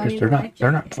life jackets.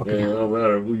 They're not fucking. Yeah, no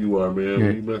matter who you are, man.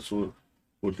 When you mess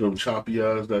with them choppy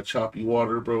eyes, that choppy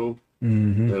water, bro.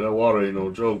 Mm-hmm. Yeah, that water ain't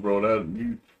no joke, bro. That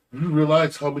you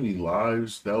realize how many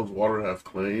lives those water have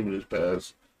claimed in this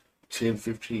past 10,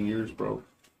 15 years, bro.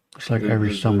 It's like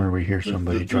every summer we hear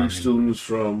somebody the drowning. Students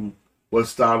from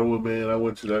West Ottawa, man. I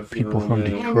went to that funeral, people from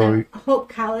man. Detroit. And Hope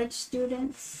College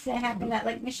students that happened at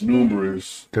Lake Michigan.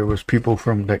 Numerous. There was people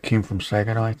that came from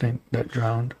Saginaw, I think, that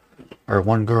drowned, or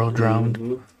one girl drowned.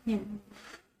 Mm-hmm. Yeah.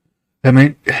 I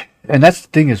mean, and that's the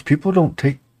thing is, people don't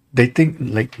take. They think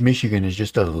Lake Michigan is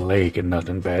just a lake and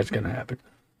nothing bad's gonna happen.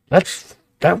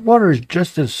 That water is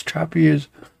just as choppy as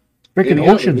freaking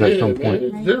oceans at some point.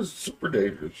 It's just super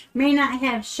dangerous. May not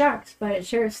have sharks, but it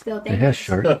sure is still dangerous. It has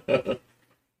sharks.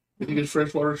 You can get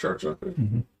freshwater sharks out there.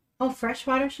 Mm-hmm. Oh,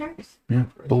 freshwater sharks? Yeah,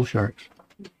 bull sharks.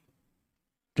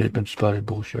 They've been spotted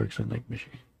bull sharks in Lake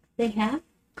Michigan. They have?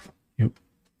 Yep.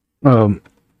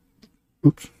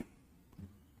 Oops.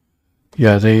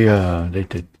 Yeah, they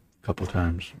did a couple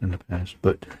times in the past,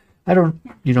 but I don't,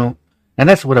 and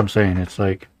that's what I'm saying. It's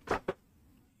like,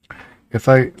 if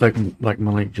I, like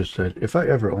Malik just said, if I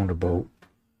ever owned a boat,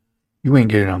 you ain't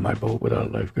getting on my boat without a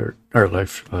lifeguard or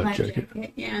life jacket.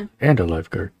 Yeah. And a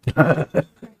lifeguard.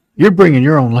 You're bringing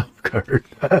your own lifeguard.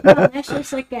 No, that's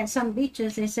just like at some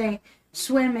beaches. They say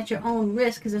swim at your own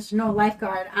risk because there's no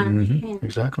lifeguard on the hand.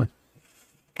 Exactly.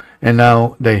 And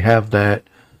now they have that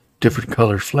different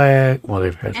color flag. Well,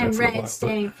 they've had that for a while. And red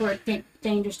standing for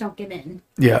dangers don't get in.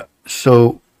 Yeah.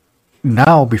 So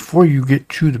now, before you get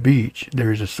to the beach,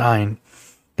 there's a sign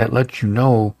that lets you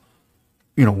know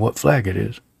what flag it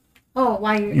is. Oh,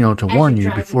 while you're to warn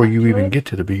you before you even get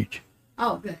to the beach.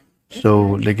 Oh, good.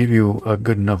 So they give you a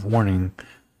good enough warning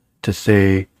to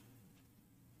say,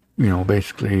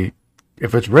 basically,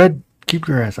 if it's red, keep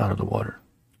your ass out of the water.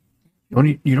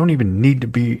 You don't even need to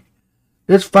be.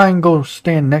 It's fine. Go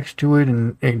stand next to it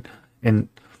and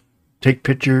take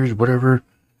pictures, whatever.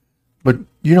 But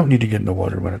you don't need to get in the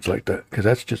water when it's like that, because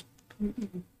that's just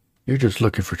you're just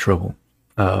looking for trouble.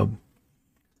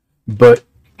 But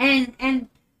and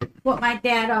what my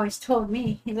dad always told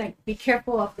me, he's like, be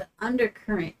careful of the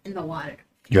undercurrent in the water.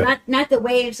 Yeah. Not the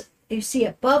waves you see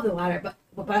above the water,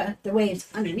 but the waves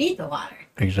underneath the water.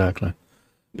 Exactly.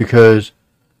 Because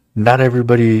not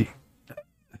everybody.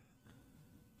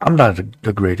 I'm not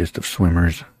the greatest of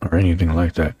swimmers or anything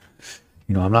like that.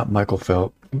 I'm not Michael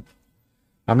Phelps.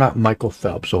 I'm not Michael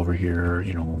Phelps over here,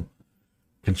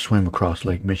 can swim across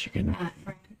Lake Michigan.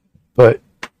 Right. But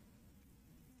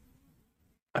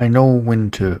I know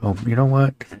when to. Oh, you know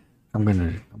what? I'm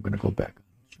gonna go back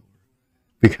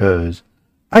because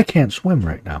I can't swim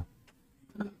right now.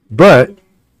 But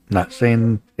not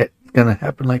saying it's gonna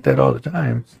happen like that all the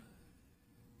time.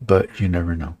 But you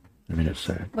never know. I mean, it's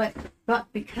sad. But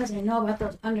because I know about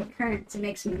those undercurrents, it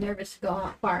makes me nervous to go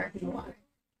out far in the water.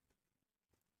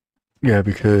 Yeah,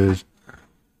 because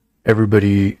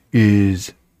everybody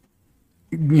is,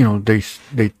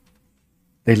 they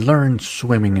learn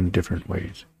swimming in different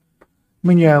ways. I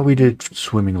mean, yeah, we did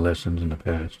swimming lessons in the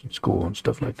past in school and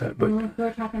stuff like that, but We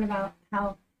were talking about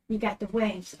how you got the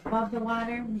waves above the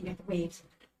water, and you got the waves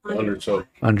under the water.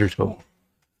 undertow.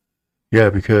 Yeah,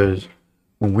 because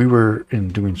when we were in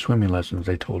doing swimming lessons,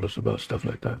 they told us about stuff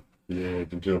like that. Yeah, you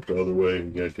can jump the other way.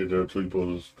 You got to jump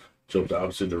to jump the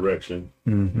opposite direction.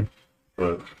 Mm-hmm.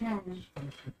 But Yeah.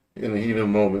 in a heated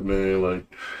moment, man, like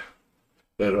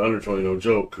that undertow ain't no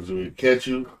joke because we catch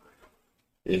you,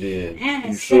 and then And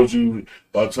he it's shows you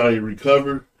by the time you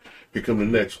recover, here come the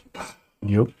next one.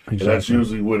 Yep, exactly. And that's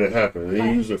usually what it happens. It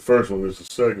ain't usually the first one, it's the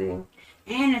second one.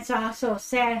 And it's also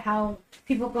sad how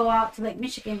people go out to Lake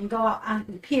Michigan and go out on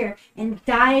the pier and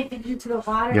dive into the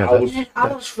water. Yeah, and then all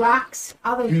those rocks,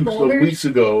 all those Some boulders. weeks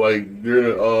ago, like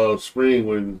during spring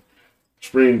when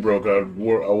spring broke, I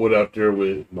went out there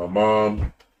with my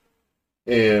mom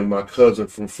and my cousin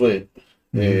from Flint,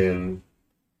 and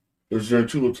it was during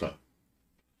tulip time,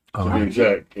 to be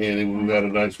exact. And we had a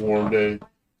nice warm day,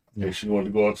 and she wanted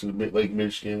to go out to the Lake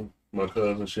Michigan. My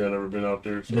cousin, she had never been out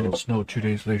there. So. Then it snowed 2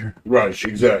 days later. Right,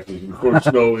 exactly. Before the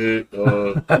snow hit, we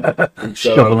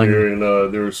shot out there, and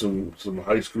there were some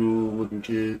high school looking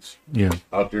kids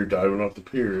out there diving off the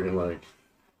pier, and like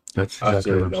that's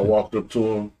exactly what I'm I saying. walked up to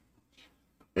them,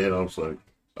 and I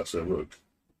said, look,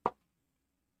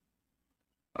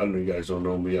 I know you guys don't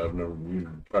know me. You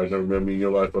probably never met me in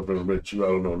your life. I've never met you. I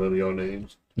don't know none of y'all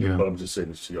names. Yeah. But I'm just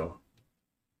saying this to y'all.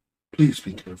 Please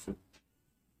be careful.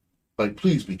 Like,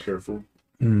 please be careful.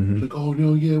 Mm-hmm. Like, oh,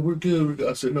 no, yeah, we're good.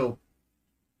 I said, no.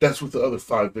 That's what the other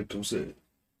 5 victims said.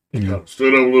 They kind of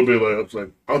stood up a little bit like, I was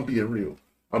like, I'm being real.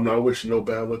 I'm not wishing no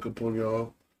bad luck upon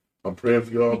y'all. I'm praying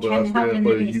for y'all, but I said,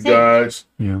 but you guys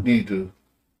need to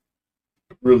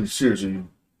really seriously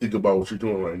think about what you're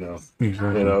doing right now.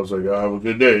 Exactly. And I was like, I have a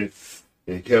good day.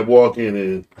 And kept walking,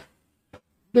 and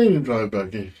they didn't drive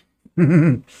back in.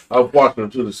 I was watching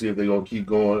them, too, to see if they're going to keep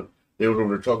going. They were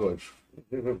over there talking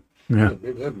like,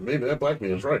 maybe that black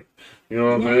man's right. You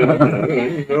know what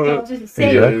I'm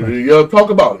saying? Y'all talk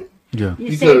about it. Yeah.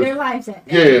 You saved their lives that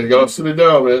day. Yeah, y'all sit it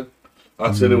down, man.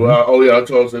 I said, I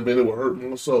told them, man, it would hurt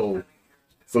my soul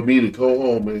for me to go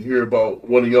home and hear about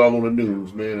one of y'all on the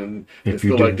news, man, and If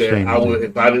feel like that, I would,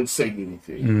 if I didn't say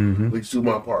anything, at least do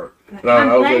my part.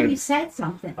 I'm glad you said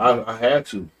something. I had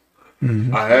to.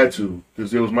 I had to,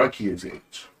 because it was my kids'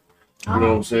 age. You know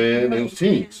what I'm saying? They was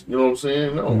teens. You know what I'm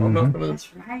saying? No, I'm not gonna. That's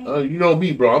right. You know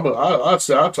me, bro. I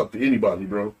say I talk to anybody,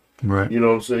 bro. Right. You know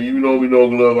what I'm saying? You know me, no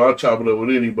love. I'll chop it up with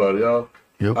anybody.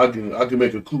 Yep. I can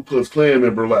make a Ku Klux Klan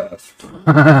member laugh. You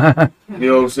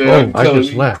know what I'm saying? I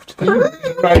just left.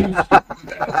 Right?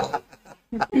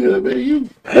 Yeah, man,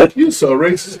 you so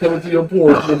racist coming to your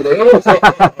porch.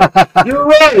 You're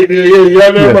right.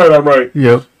 Yeah, I'm right.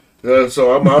 Yep.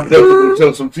 So I'm definitely gonna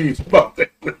tell some teens about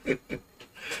that.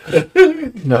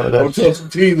 I'm telling some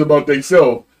teens about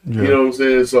themselves. You know what I'm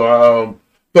saying? So I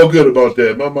felt good about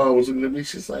that. My mom was looking at me.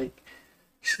 She's like,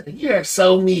 you're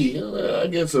so mean. I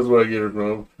guess that's where I get it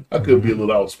from. I could be a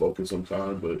little outspoken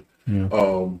sometimes, but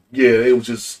it was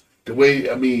just the way.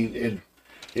 I mean,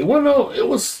 it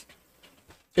wasn't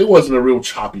a real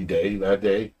choppy day that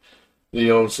day. You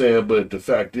know what I'm saying? But the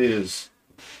fact is,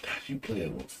 you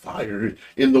playing with fire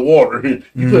in the water.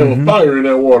 You playing with fire in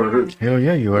that water. Hell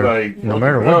yeah, you are. Like, no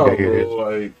matter what day it is.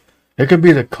 Like, it could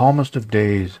be the calmest of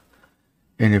days,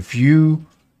 and if you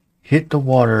hit the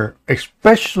water,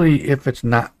 especially if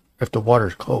the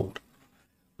water's cold,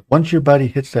 once your body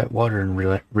hits that water and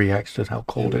reacts to how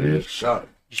cold it is, shot.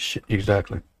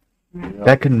 Exactly.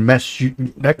 That can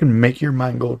that can make your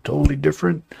mind go totally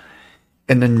different.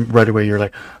 And then right away you're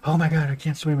like, oh my God, I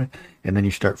can't swim. And then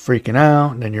you start freaking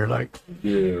out. And then you're like,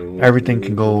 everything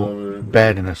can go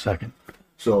bad in a second.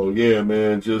 So, yeah,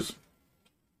 man, just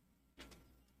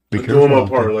doing my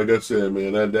part. Like I said,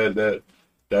 man, that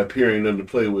pier ain't nothing to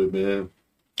play with, man.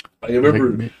 I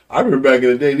remember back in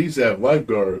the day, they used to have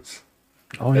lifeguards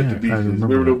at the beaches.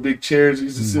 Remember those big chairs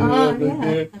used to sit up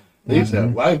there? They used to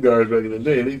have lifeguards back in the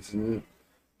day.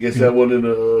 Guess that wasn't in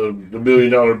the $1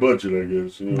 million budget, I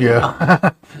guess. You know?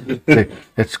 Yeah.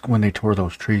 That's when they tore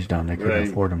those trees down. They couldn't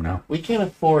afford them now. We can't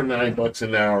afford $9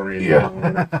 an hour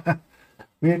anymore.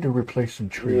 We had to replace some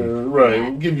trees. Yeah, right.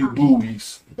 We'll give you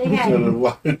buoys. They had at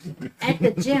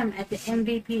the gym, at the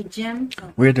MVP gym.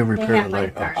 We had to repair the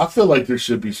lighthouse. I feel like there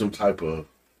should be some type of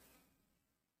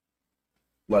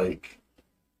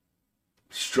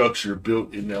structure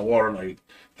built in that water, like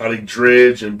how they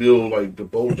dredge and build like the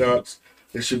boat docks.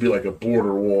 It should be like a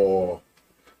border wall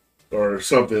or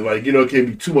something. Like, it can't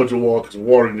be too much of a wall because the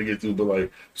water can get through, but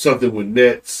like something with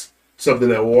nets, something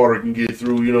that water can get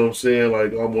through, you know what I'm saying?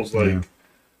 Like almost like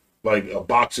a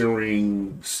boxing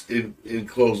ring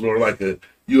enclosed, or like a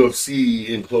UFC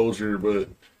enclosure, but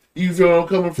you feel where I'm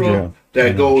coming from? Yeah.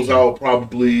 That goes out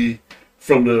probably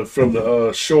from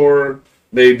the shore,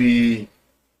 maybe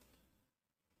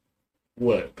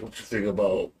what you think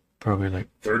about? Probably like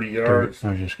 30 yards.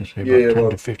 I was just gonna say about 10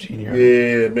 to 15 yards.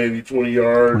 Yeah, maybe 20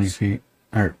 yards. 20 feet.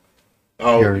 Or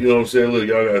out, you know what I'm saying? Look,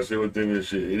 y'all gotta stay within this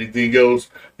shit. Anything else,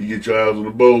 you get your ass on the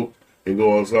boat and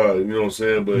go outside. You know what I'm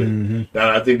saying? But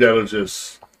I think that'll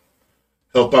just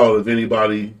help out if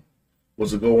anybody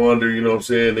was to go under. You know what I'm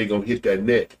saying? They gonna hit that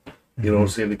net. You know what I'm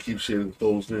saying? To keep shit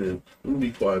closed in. Let me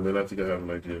be quiet, man. I think I have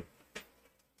an idea.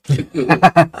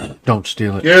 Don't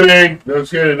steal it. Kidding. No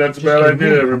kidding. That's a bad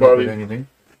idea, everybody. Anything.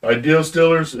 Ideal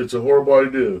stealers, it's a horrible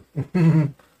idea.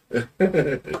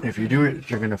 If you do it,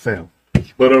 you're gonna fail.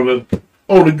 But on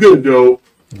the good note,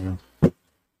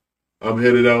 I'm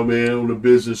headed out, man, on a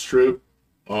business trip.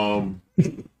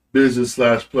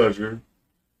 Business/pleasure.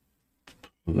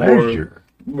 Pleasure.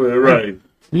 Right.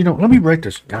 You know, let me write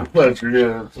this down. Pleasure,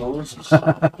 yeah. So this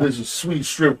is a sweet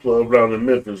strip club down in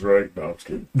Memphis, right? No, I'm just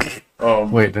kidding.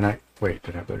 Wait, then I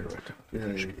better write that.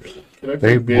 Yeah. Can I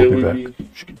They take will Ben be with back. me?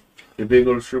 Did Ben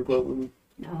go to strip club with me?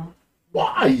 No.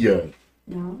 Why?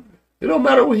 No. It don't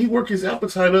matter when he work his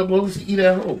appetite up, as long as he eat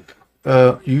at home.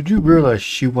 You do realize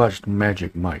she watched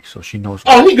Magic Mike, so she knows.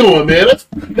 Oh, he going, man.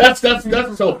 That's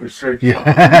selfish, straight.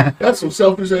 Yeah. That's some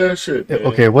selfish ass shit. Man.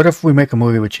 Okay, what if we make a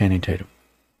movie with Channing Tatum?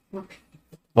 Okay.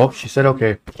 Oh, she said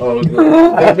okay. Oh,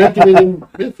 they're making it in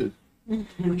Memphis.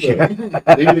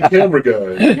 They need a camera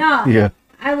guy. No. Yeah.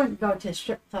 I wouldn't go to a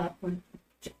strip club when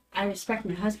I respect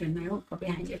my husband. I won't go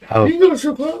behind your back. Oh, You can go to a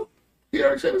strip club. He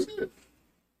already said it's good.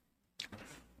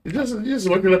 You're just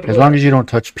looking up. as long as you don't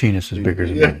touch penises bigger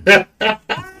than mine.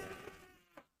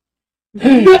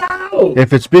 No.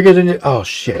 If it's bigger than you, oh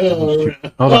shit! Hold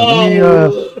on,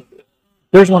 let me,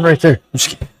 there's one right there. I'm just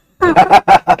kidding.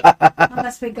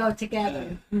 Unless we go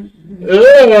together.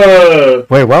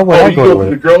 Wait, why would I you go to with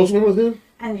the it? girls one with him?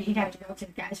 And then he'd have to go to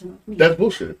the guys one with me. That's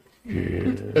bullshit.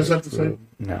 Yeah, That's not the same.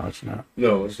 no, it's not.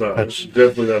 No, it's not. That's- It's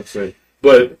definitely not the same.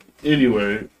 But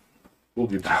anyway, we'll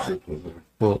get to strip club later.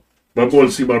 Well, But I'm going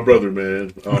to see my brother,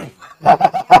 man.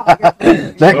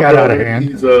 that got out of hand.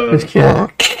 He's weird.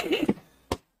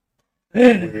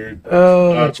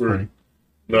 Oh, that's Awkward. funny.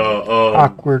 No,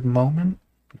 Awkward moment.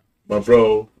 my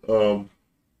bro,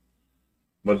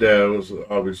 my dad was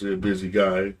obviously a busy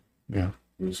guy, Yeah.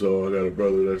 and so I got a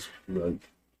brother that's like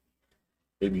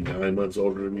maybe 9 months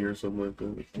older than me or something like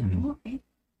that. Okay.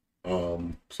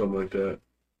 Something like that.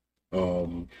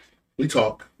 We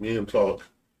talk, me and him talk,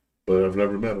 but I've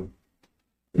never met him.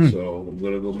 So I'm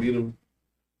gonna go meet him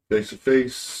face to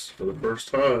face for the first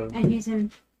time. And he's in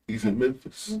He's in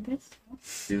Memphis. Memphis?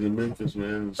 He's in Memphis,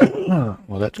 man. So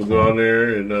Well, that's we'll cool. go on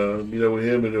there and meet up with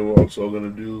him, and then we're also gonna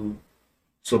do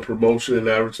some promotion and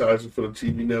advertising for the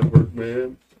TV network,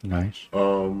 man. Nice.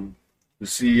 The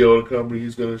CEO of the company,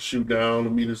 he's gonna shoot down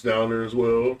and meet us down there as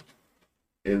well.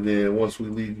 And then once we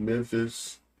leave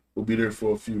Memphis, we'll be there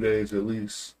for a few days at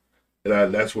least.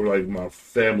 And that's where like my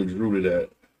family's rooted at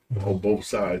on both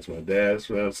sides. My dad's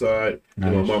from that side and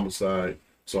my Nice. mama's side.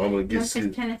 So I'm gonna get to Memphis, see.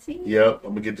 Tennessee? Yep, I'm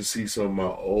gonna get to see some of my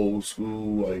old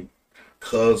school like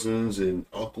cousins and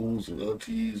uncles and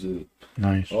aunties and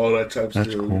Nice. all that type of That's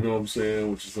stuff. cool. You know what I'm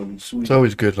saying? Which is gonna be sweet. It's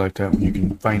always good like that when you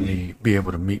can finally be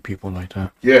able to meet people like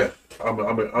that. Yeah,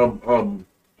 I'm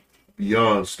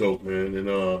beyond stoked, man.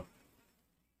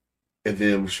 And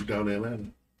then we shoot down to Atlanta.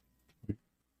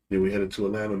 Then we headed to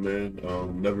Atlanta, man.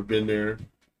 Never been there.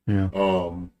 Yeah.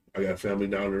 I got family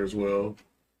down there as well,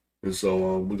 and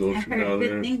so we gonna I've shoot heard down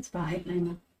good there. things about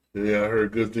Atlanta. Yeah, I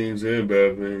heard good things and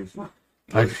bad things.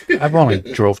 I've only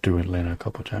drove through Atlanta a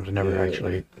couple times. I never Yeah,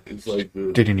 actually It's like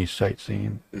did any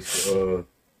sightseeing. it's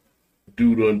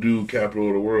dude undo capital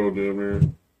of the world down there,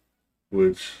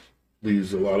 which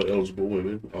leaves a lot of eligible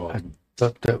women.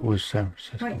 Thought that was San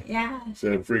Francisco. But yeah,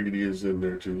 San Friggity is in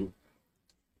there too.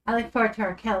 I look forward to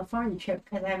our California trip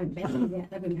because I haven't been there yet.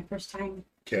 That'll be my first time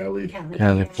Cali. in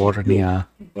California.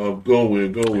 California.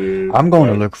 Going. I'm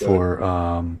going to look for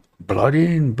Blood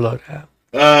In, Blood Out.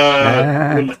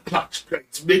 When the clock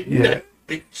strikes midnight,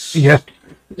 bitch. Yeah.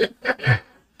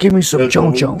 Give me some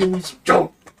John Give John. me some John.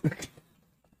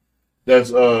 That's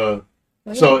so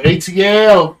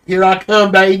ATL, here I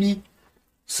come, baby.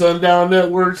 Sundown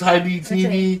Networks, High D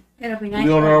TV. It'll be nice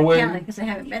We on our way. because I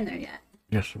haven't been there yet.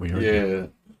 Yes, we are. Yeah,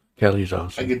 Kelly's I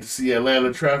awesome. get to see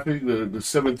Atlanta traffic, the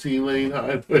 17 lane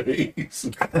highways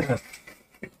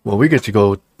Well, we get to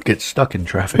go get stuck in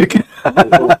traffic.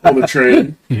 on the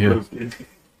train. Yeah.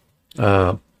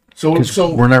 So 'Cause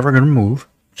we're never gonna move.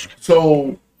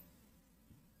 So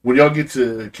when y'all get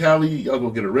to Cali, y'all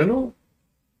gonna get a rental?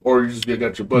 or you just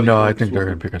got your buddy? No, I think they're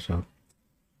gonna pick us up.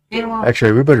 And well,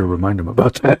 Actually, we better remind them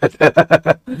about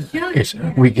that. In case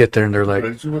we get there and they're like,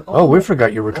 "Oh, we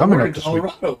forgot you were coming up this week."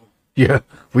 Yeah,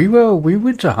 we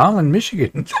went to Holland,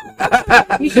 Michigan.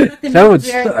 you should let them That know would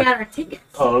we already suck. got our tickets.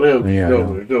 Oh, they'll Yeah,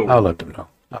 no. I'll let them know.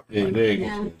 Yeah, they ain't Yeah.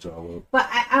 gonna change all up. But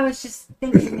I was just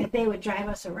thinking that they would drive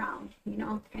us around,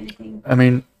 kind of thing. I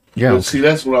mean, yeah. But see,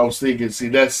 that's what I was thinking. See,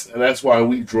 that's why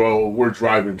we're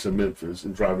driving to Memphis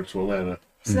and driving to Atlanta.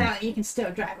 So that you can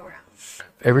still drive around.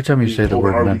 Every time you say the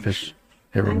word Harvey. Memphis,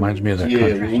 it reminds me of that Yeah,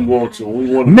 country. we want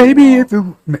to. Maybe if it,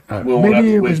 we don't have maybe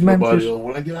to it wait was for nobody Memphis. else.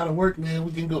 When I get out of work, man,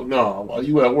 we can go. No, while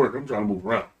you at work, I'm trying to move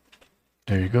around.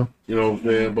 There you go. You know what I'm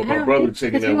saying? But I my don't brother think-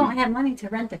 taking 'cause that. we won't have money to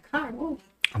rent a car, will we?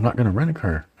 I'm not gonna rent a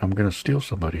car. I'm gonna steal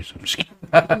somebody's. I'm just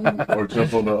kidding. Or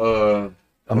jump on the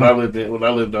when I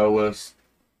lived out west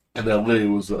in LA, it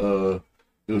was the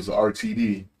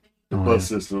RTD, the bus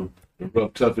system, the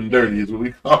rough, tough, and dirty is what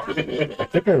we call it. I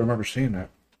think I remember seeing that.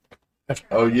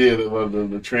 Oh yeah,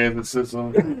 the transit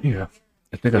system. Yeah,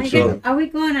 I think I I've seen guess, it. are we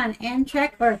going on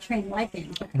Amtrak or a train like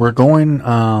Amtrak? We're going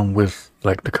with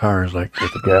like the cars, like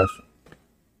with the gas.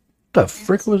 The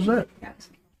frick was that?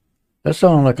 That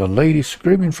sounded like a lady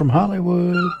screaming from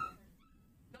Hollywood.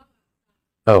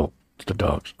 Oh, it's the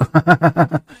dogs.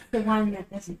 The one that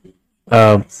doesn't eat.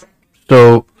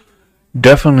 So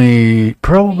definitely,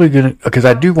 probably gonna, because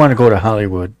I do want to go to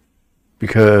Hollywood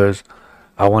because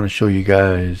I want to show you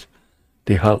guys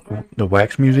the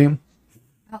wax museum.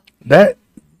 That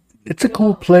it's a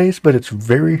cool place, but it's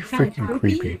very freaking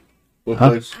creepy. What Huh?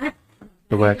 place?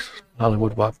 The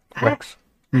Hollywood wax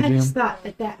I museum. just thought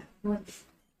that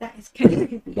is kind of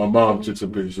creepy. My mom took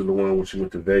some pictures of the one when she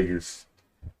went to Vegas.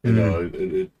 You know,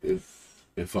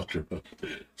 it fucked her up.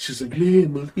 She's like,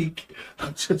 man, Malik,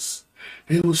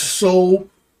 it was so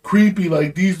creepy.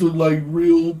 Like, these look like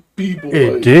real people.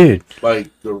 It like, did. Like,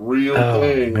 the real Oh,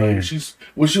 thing. man. Like,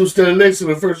 when she was standing next to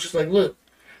me first, she's like, look.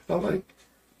 I'm like,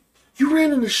 you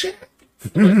ran in the shack?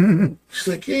 She's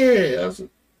like, yeah. I said,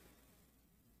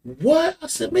 what? I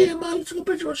said, man, Mom, you took a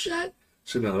picture of Shaq?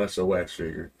 She said, no, that's a wax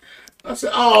figure. I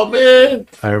said, oh, man.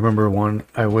 I remember one.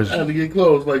 I I had to get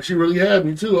close. Like, she really had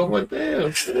me, too. I'm like, damn, man,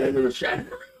 in the Shaq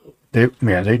for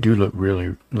real. they do look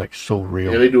really like so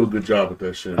real. Yeah, they do a good job with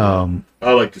that shit.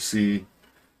 I like to see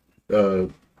how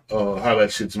that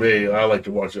shit's made. I like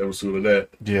to watch an episode of that.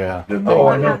 Yeah. Oh,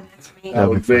 I know. That's me. That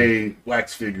would made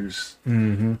wax figures.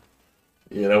 Mm-hmm.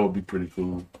 Yeah, that would be pretty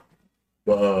cool.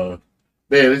 But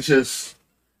man, it's just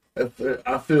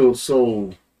I feel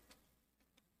so.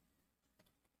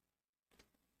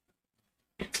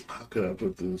 How could I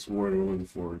put this word I'm looking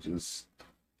for? Just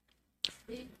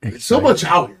it's so much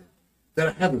out here that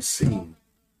I haven't seen.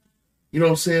 You know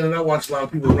what I'm saying? And I watch a lot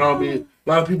of people around me. A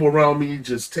lot of people around me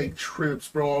just take trips,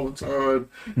 bro, all the time.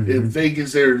 In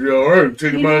Vegas, they're all right,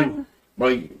 taking You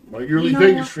my yearly know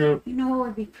Vegas what- trip. You know what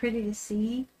would be pretty to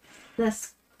see?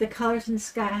 The colors in the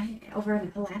sky over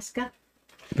in Alaska.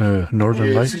 Northern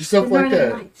Yeah, Lights. see stuff The like Northern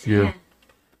that. Lights, Yeah.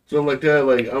 Stuff like that.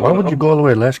 Like, Why would you go all the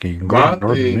way to Alaska? You can go My to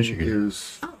Northern thing Michigan.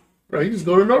 is right. You just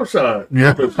go to the north side.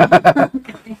 Yeah.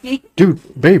 Yeah.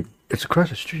 Dude, babe, it's across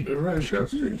the street. Right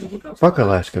across the street. Just look outside. Fuck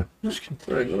Alaska. Right,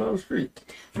 go down the street.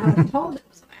 I was told it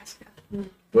was Alaska.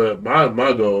 But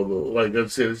my goal, though, like I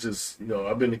said, it's just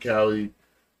I've been to Cali,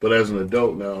 but as an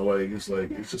adult now, it's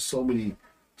just so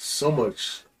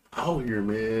much out here,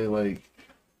 man. Like,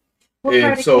 What and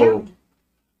part of so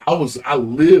Cali? I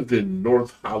lived in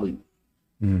North Hollywood.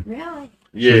 Really?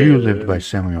 Yeah, So you lived by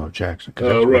Samuel L. Jackson. 'cause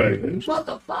that's where right. he lives.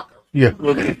 Motherfucker. Yeah.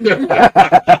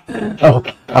 Oh,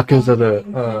 because of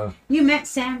the You met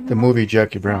Sam? movie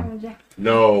Jackie Brown.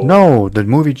 No, No, the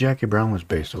movie Jackie Brown was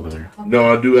based over there.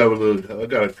 no, I do have a little. I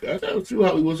got a few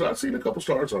Hollywoods. I've seen a couple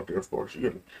stars out there, of course.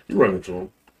 You run into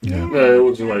them. Yeah. No, it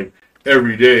wasn't like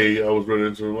every day I was running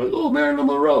into them. Like, oh, Marilyn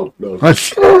Monroe. No,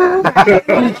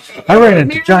 I ran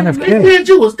into John F. Kennedy. man,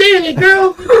 you was dead,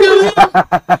 girl.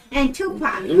 And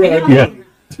Tupac. Right. Yeah.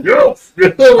 Yo,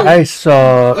 I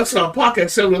saw. I saw Pac at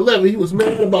 7-Eleven. He was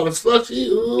mad about a slushy.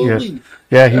 Ooh, Yeah. wee.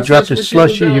 Yeah, he That's dropped what his she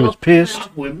was slushy. He down. was pissed. I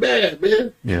went mad,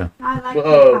 man. Yeah. I like But,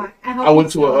 Tupac. hope I went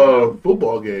he's to still a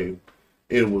football game.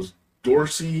 It was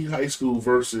Dorsey High School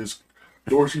versus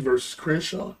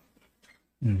Crenshaw.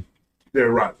 They're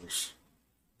rivals.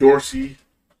 Dorsey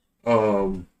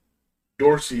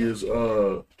is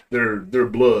they're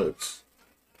Bloods.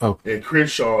 Oh. And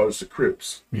Crenshaw is the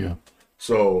Crips. Yeah.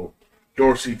 So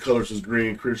Dorsey colors is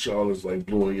green, Crenshaw is like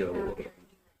blue and yellow. Whatever.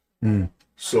 Mm.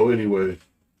 So anyway,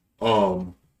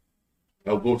 I'll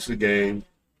go to the game,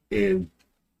 and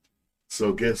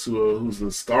so guess who's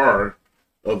the star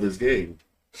of this game?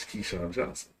 It's Keyshawn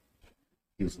Johnson.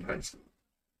 He was in high school.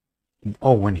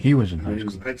 Oh, when he was in high When he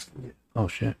was school. in high school. Oh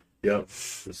shit. Yep.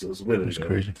 This was winning. That's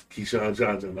crazy. Keyshawn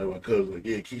Johnson, like my cousin, like,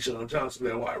 yeah, Keyshawn Johnson,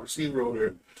 that wide receiver over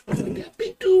there. I'm like, that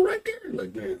big dude right there.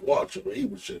 Like, man, watch him. He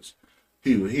was just,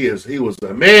 he was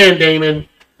a man, Damon.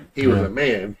 He was a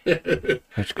man.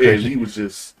 That's crazy. And he was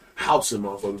just housing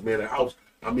motherfuckers, man. The house.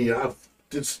 I mean, to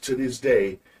this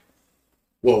day.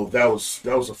 Well, that was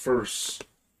the first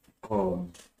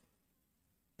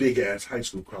big ass high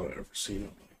school crowd I ever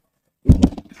seen.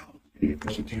 It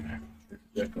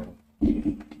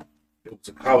was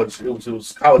a college. It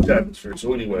was college atmosphere.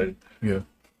 So anyway, Yeah.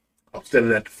 I'm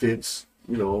standing at the fence,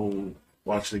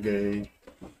 watching the game,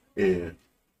 and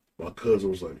my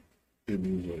cousin was like, hit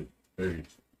me, like, hey,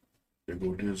 there go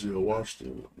Denzel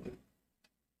Washington. I'm like,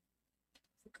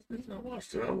 Denzel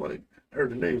Washington. I'm like, I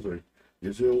heard the names like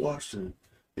Denzel Washington.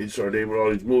 He started naming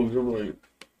all these movies. I'm like,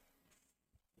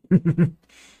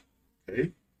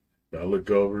 hey. I looked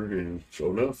over and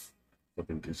sure enough,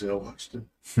 fucking Denzel Washington.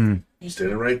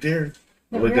 Standing right there.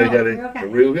 I looked at the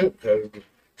real good. Had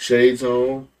shades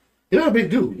on. You're not a big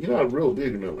dude. You're not real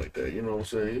big or nothing like that. You know what I'm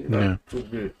saying? You're not too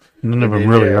big. None of them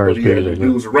really are as big as they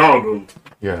dudes around them.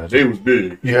 Yeah. They was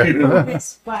big. Yeah.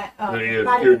 And he had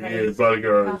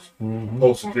bodyguards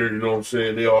posted there, you know what I'm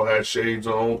saying? They all had shades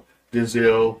on.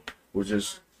 Denzel was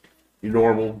just your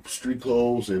normal street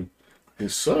clothes, and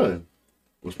his son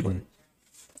was playing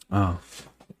for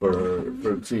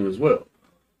the team as well.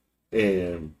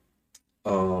 And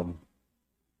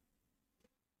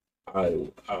I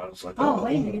was like,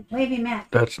 Wavy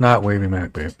Mac. That's not Wavy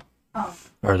Mac, babe. Oh.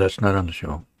 Or that's not on the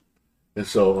show. And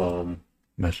so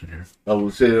Messenger. I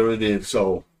was saying everything.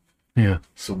 So Yeah.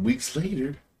 some weeks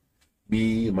later,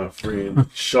 me and my friend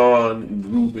Sean and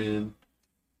Ruben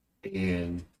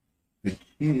and the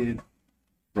kid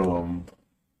from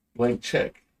Blank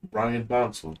Check, Brian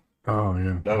Bonsall. Oh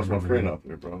yeah. That was my friend out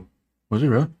there, bro. Was he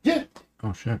really? Yeah.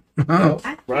 Oh shit.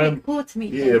 Brian, cool to me.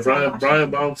 yeah,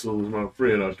 Brian Bonsall was my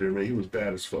friend out there, man. He was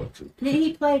bad as fuck too. Did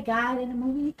he play God in the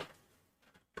movie?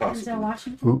 Possibly. Denzel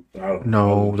Washington? Who?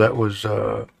 No, that was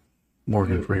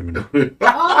Morgan Freeman.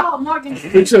 Oh, Morgan.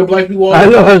 They said black people. I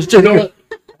know. I was just. You know what?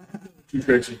 You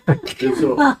crazy.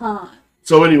 And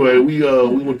so anyway, we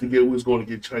was going to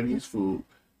get Chinese food,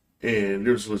 and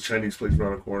there's a Chinese place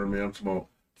around the corner, man. I'm talking about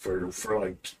for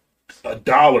like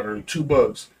 $1 or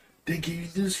 $2. They give you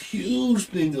this huge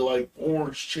thing of like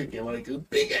orange chicken, like a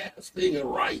big ass thing of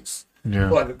rice. Yeah.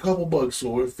 For like a couple bucks,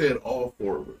 so it fed all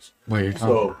four of us. Wait.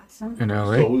 So In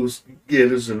LA. so we was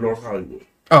this is in North Hollywood.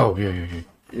 Oh yeah.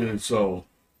 And so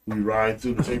we ride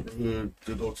through the neighborhood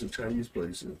to go to the Chinese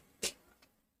place. And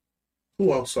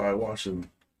who outside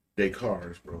washing their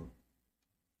cars, bro?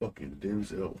 Fucking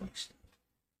Denzel Washington.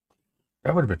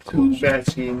 That would have been cool. Two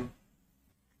matching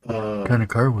What kind of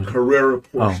car was it? Carrera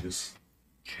Porsches.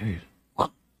 Jeez.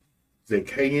 They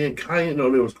Cayenne,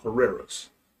 no, there was Carreras.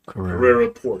 Carrera. Carrera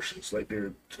Porsches, like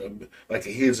they're like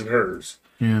his and hers.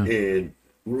 Yeah. And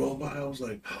we rolled by. I was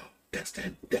like, oh, that's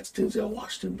Denzel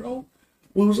Washington, bro.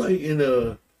 We was like, and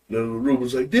the room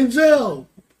was like, Denzel.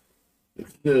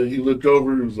 He looked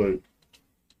over. He was like,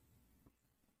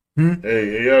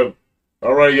 hey,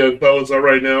 all right, young fellas, all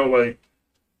right now, like,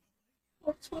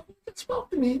 spoke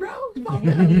to me, bro.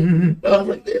 I was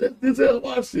like, yeah, that's Denzel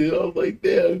Washington. I was like,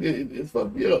 damn, it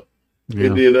fucked me up. Yeah.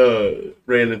 And then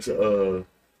ran into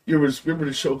you remember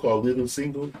the show called Living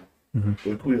Single?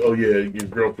 With Queen, oh yeah, your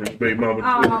girlfriend, baby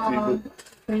mama.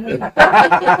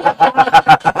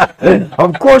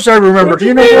 Of course I remember.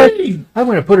 You know what? I'm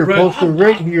going to put her poster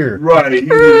right here. Right.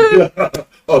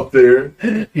 Up there.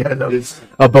 Yeah, no, It's,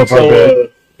 above our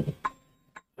bed.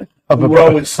 we'd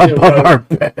always see him above our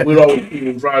bed. we'd always see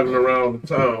him driving around the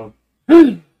town.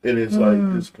 And it's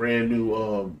like this brand new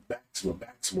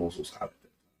Maximals was hot at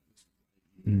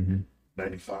that time.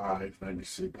 95,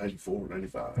 96, 94,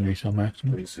 95. Nissan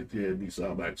Maxima? 96, yeah,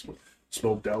 Nissan Maxima.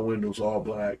 Smoked out windows, all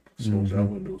black. Smoked out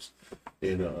windows.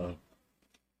 And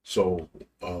so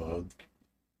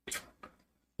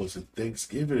was it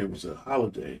Thanksgiving? It was a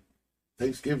holiday.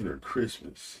 Thanksgiving or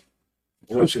Christmas.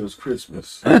 I want to say it was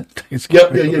Christmas. Yeah.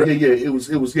 It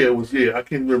was. I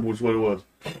can't remember which one it was.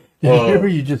 Did you hear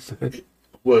what you just said?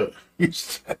 What? You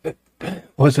said,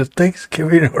 was it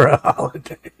Thanksgiving or a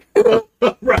holiday?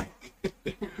 Right.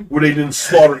 Where they didn't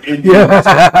slaughter Indians.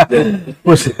 Yeah.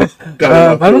 Was it?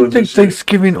 I don't think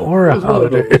Thanksgiving or a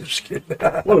holiday.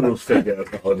 One of those fake ass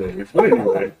holidays. But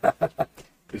anyway.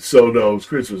 So no, it was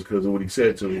Christmas because of what he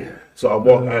said to me. So I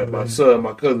had my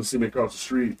cousin sent me across the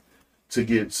street to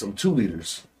get some 2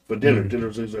 liters for dinner. Dinner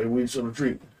was like, we need some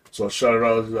treat. So I shot it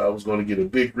out. I was going to get a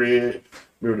Big Red.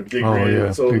 Remember the Big Red?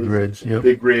 Yeah, so Big Reds. Yep.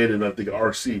 Big Red and I think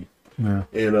RC. Yeah.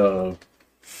 And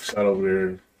shot over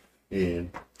there.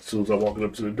 And as soon as I'm walking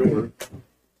up to the door,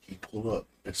 he pulled up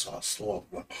and so I slow up.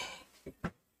 I'm like, oh,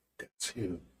 that's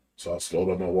him. So I slowed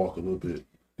up my walk a little bit.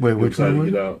 Wait, which one?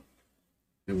 To get out.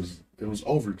 It was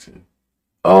Overton.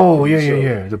 Oh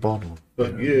yeah, the bald one.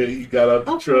 But yeah, he got out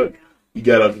the truck. He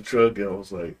got out the truck, and I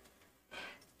was like,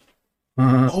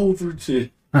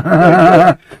 Overton.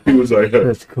 He was like,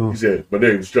 that's cool. He said, my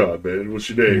name's John, man. What's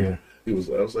your name? Yeah. I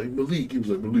was like, Malik. He was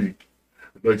like, Malik.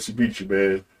 Nice to meet you,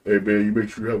 man. Hey, man, you make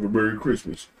sure you have a Merry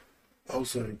Christmas. I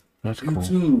was like, that's you cool.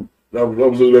 Too. I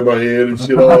was looking at my hand and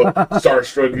shit, all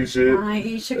starstruck and shit.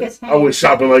 He shook his hand. I went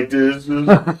shopping like this. I'm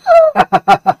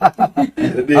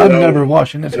never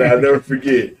washing this. And I'll never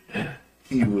forget,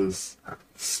 he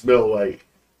smelled like,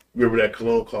 remember that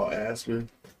cologne called Aspen?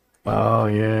 Oh,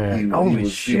 yeah. Holy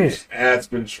shit. He was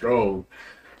Aspen strong.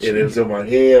 And it was on my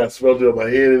hand. I smelled it on my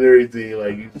hand and everything.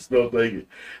 Like, you smelled like it.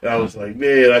 And I was like,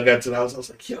 man, I got to the house. I was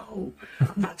like, yo,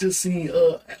 I just seen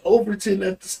Overton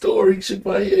at the store. He shook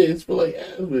my hand. It smelled like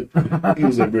Aspen. He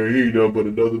was like, man, he ain't nothing but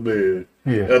another man.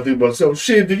 Yeah. And I think to myself,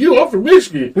 shit, I'm from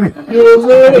Michigan. You know what I'm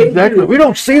saying? Exactly. We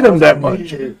don't see them that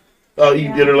much. I'll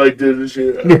eat dinner like this and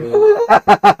shit.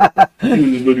 He was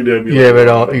just looking at me. Yeah,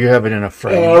 but you have it in a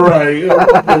frame. All right.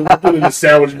 Put it in a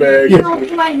sandwich bag. You know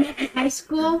who I met in high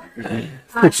school? 6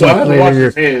 months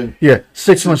later,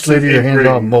 6 months later, your hand's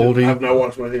all moldy. I've not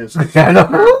washed my hands. In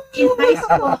high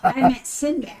school, I met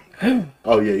Sinbad.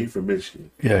 Oh, yeah, he's from Michigan.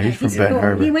 Yeah, he's from Ben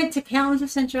Herrera. He went to Kalamazoo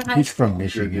Central High School. He's from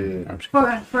Michigan.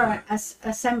 For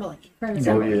assembly.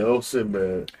 Oh, yeah, old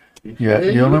Sinbad. Yeah,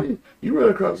 man, you know? You run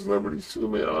across celebrities too,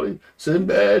 man. All these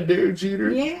Sinbad, Derek Jeter.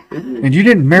 Yeah. And you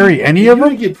didn't marry any of You them?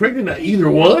 didn't get pregnant at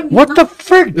either one? What the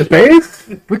frick, babe?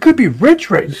 We could be rich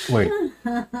right now. Wait.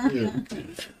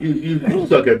 You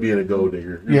suck at being a gold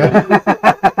digger.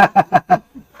 Yeah.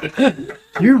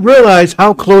 You realize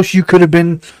how close you could have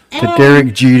been to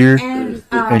Derek Jeter,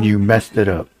 and you messed it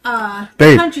up.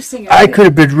 Babe, Country singer. I could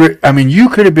have been rich. I mean, you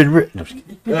could have been rich.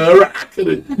 No,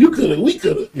 You could have. We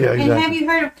could have. yeah, And exactly. have you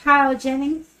heard of Kyle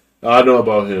Jennings? I know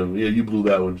about him. Yeah, you blew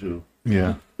that one too.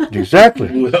 Yeah, exactly.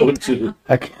 You blew that one too.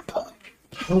 I can't.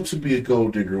 How to be a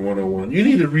gold digger 101. You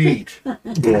need to read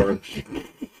more.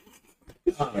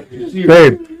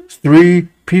 Babe, 3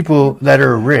 people that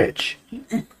are rich,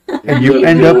 and you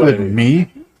end up with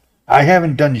me. I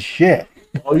haven't done shit.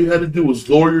 All you had to do was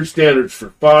lower your standards for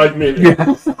 5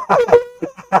 minutes.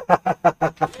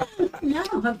 No,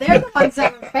 they're the ones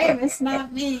that were famous,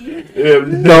 not me.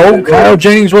 No, Kyle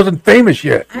Jennings wasn't famous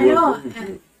yet. I know.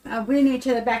 We knew each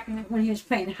other back when he was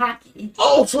playing hockey.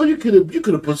 Oh, so you could have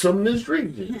put something in his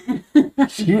drink.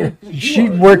 She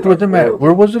worked with him at,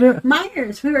 where was it at?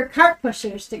 Myers, we were cart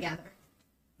pushers together.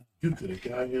 You could have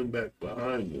got him back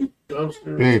behind the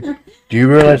dumpster. Babe, do you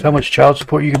realize how much child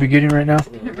support you could be getting right now?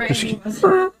 Tracy, why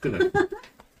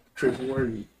are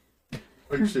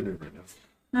you sitting there right now?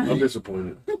 I'm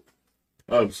disappointed.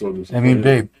 I'm so disappointed. I mean,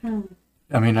 babe,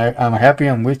 I'm happy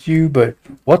I'm with you, but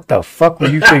what the fuck were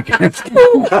you thinking?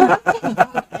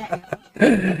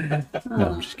 No,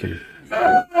 I'm just kidding.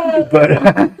 But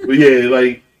yeah,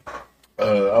 like,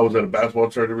 I was at a basketball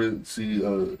tournament, see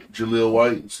Jaleel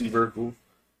White and Steve Urkel.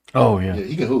 oh yeah, Yeah,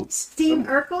 he can hoop. Steve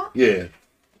Urkel? Yeah.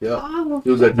 Yeah. Oh,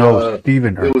 It was at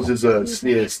Stephen. It was his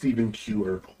Stephen Q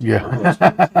Urkel. Yeah.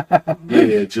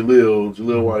 Yeah,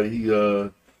 Jaleel White,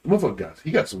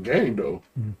 he got some game though.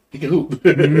 He can hoop.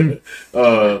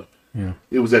 Yeah.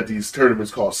 It was at these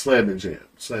tournaments called Slam and Jam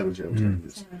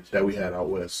tournaments that we had out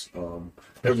west.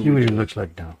 Let's see what he looks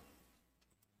like now.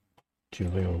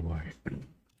 Jaleel White.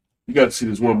 You got to see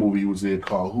this one movie he was in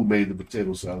called Who Made the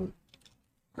Potato Salad.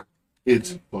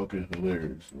 It's fucking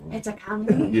hilarious. it's a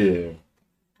comedy. Yeah.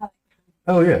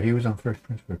 Oh yeah, he was on Fresh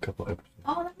Prince for a couple episodes.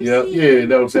 Oh, let me Yeah, see. yeah,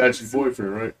 that was Ashley's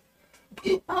boyfriend, right?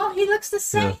 Oh, he looks the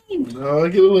same. I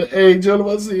get a little age on him,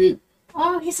 I see it.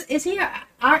 Oh, is he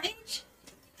our age?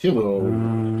 He a little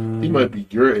older. He might be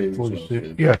your age.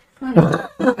 46. Yeah.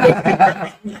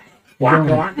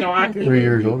 3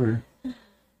 years older.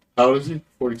 How old is he?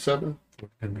 47?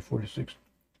 Gonna be 46.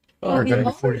 Oh, Or he gonna be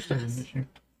older 47 than us. this year.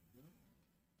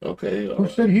 okay. Who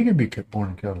said he could be born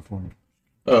in California?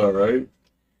 All right.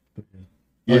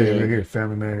 Yeah, Yeah. right here,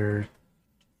 Family Matters,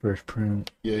 Fresh Prince,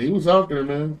 Yeah, he was out there,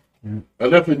 man. Yeah. I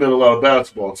definitely met a lot of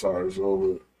basketball stars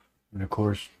over. and of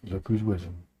course, look who's with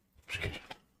him.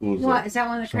 Who was What that? is that?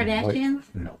 One of the Some white- Kardashians?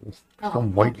 No, Oh,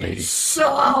 some white lady.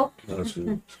 So That's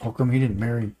it. How come he didn't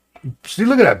marry? See,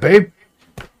 look at that, babe.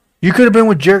 You could have been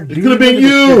with Jared. It could have been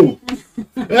you.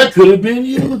 That could have been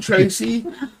you, Tracy.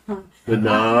 But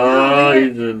nah, he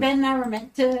didn't. Ben never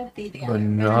meant to be together. But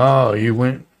no, you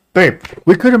went, babe.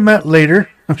 We could have met later.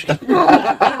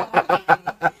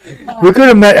 We could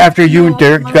have met after you and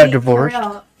Derek got Malik, divorced. for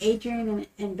real, Adrian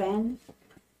and Ben,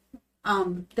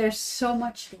 they're so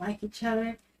much like each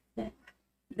other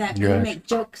that we Yes. make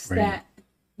jokes Right.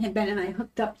 that Ben and I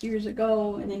hooked up years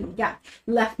ago, and then got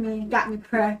me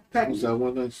pregnant. Was that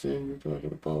one night stand you're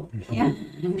talking about? Yeah.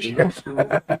 In high school?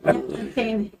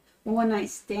 Okay, one night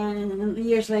stand, and then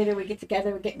years later we get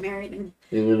together, we get married, and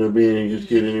Ended up being his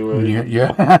kid anyway. Yeah.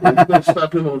 You gotta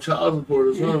stop him on child support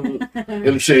or something.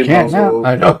 In the same Can't now. household.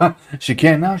 I know. She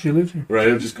can't now. She lives here. Right,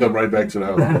 it'll just come right back to the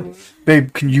house.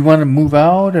 Babe, can you want to move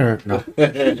out or no?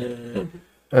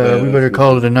 We better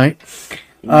call it a night.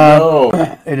 No.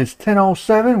 It is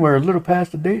 10:07. We're a little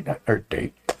past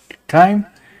the time.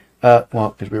 Well,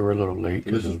 because we were a little late.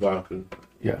 This is vodka.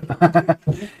 Yeah.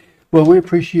 Well, we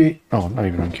appreciate. Oh, I'm not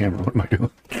even on camera. What am I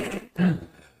doing?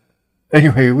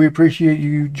 Anyway, we appreciate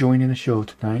you joining the show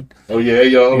tonight. Oh yeah, hey,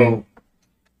 y'all, hold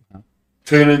on.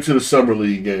 Turning into the summer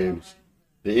league games.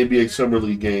 The NBA summer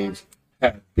league games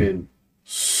have been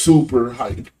super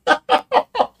hyped.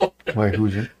 Wait,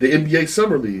 who's it? The NBA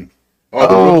summer league. All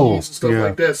the rookies and stuff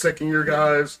like that, second year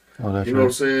guys. Oh, that's you know right. what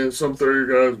I'm saying? Some third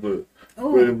year guys, but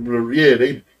yeah,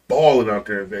 they balling out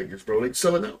there in Vegas, bro. They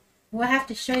selling out. we'll have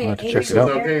to show you. I'll have to Adrian, check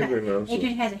it out.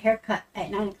 Adrian has a haircut at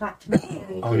 9 o'clock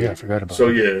tomorrow. Oh yeah, I forgot about So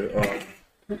it.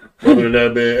 yeah, other than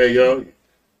that, man, hey y'all,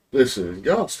 listen,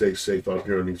 y'all stay safe out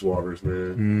here in these waters,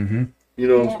 man. Mm-hmm. You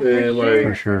know what I'm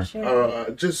saying? For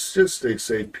sure. Just stay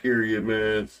safe, period,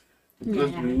 man.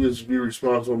 Let's be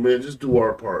responsible, man. Just do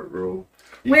our part, bro.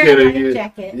 You Wear a life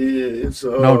jacket. Yeah, it's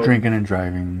No drinking and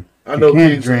driving. I know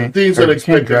things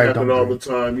unexpected drive, happen don't all drink. the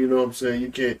time. You know what I'm saying? You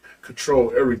can't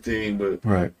control everything, but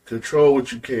Right. control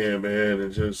what you can, man,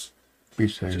 and just Be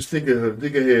safe. think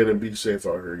ahead and be safe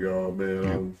out here, y'all,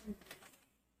 man.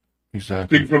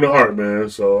 Exactly. Speak from the heart, man.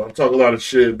 So I talk a lot of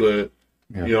shit, but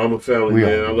Yeah. you know, I'm a family We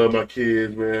man. are. I love my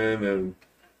kids, man, and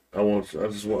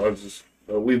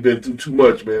we've been through too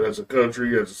much, man, as a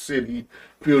country, as a city,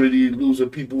 community, losing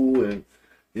people, and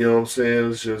you know what I'm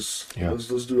saying. It's just let's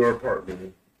do our part,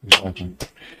 man. Exactly.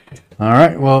 All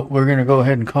right. Well, we're gonna go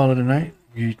ahead and call it a night.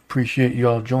 We appreciate you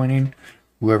all joining.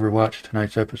 Whoever watched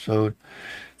tonight's episode.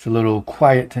 It's a little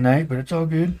quiet tonight, but it's all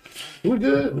good. We're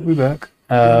good. We'll be back.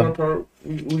 Our part.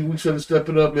 We should have stepped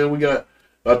it up, man.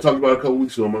 I talked about it a couple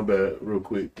weeks ago. My bad, real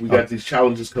quick. We got these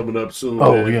challenges coming up soon.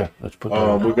 Oh man. yeah, let's put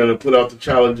that. We're gonna put out the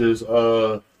challenges.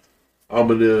 I'm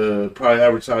gonna probably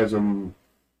advertise them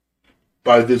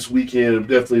by this weekend.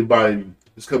 Definitely by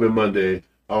this coming Monday.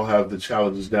 I'll have the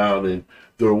challenges down and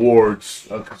the awards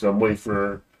because I'm waiting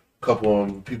for a couple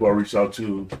of people I reached out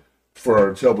to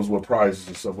for tell us what prizes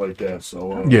and stuff like that.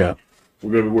 So Yeah.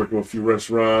 we're gonna be working with a few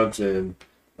restaurants and.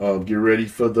 Get ready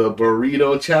for the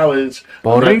burrito challenge.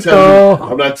 Burrito.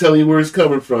 I'm not telling you where it's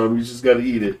coming from. You just got to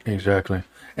eat it. Exactly.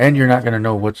 And you're not gonna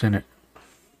know what's in it.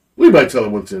 We might tell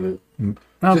them what's in it.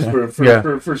 Okay.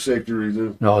 Just for safety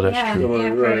reasons. No, that's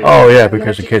true. Right. Oh yeah,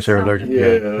 because in case they're allergic. Yeah,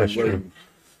 Yeah, that's like, true.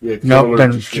 Yeah, No,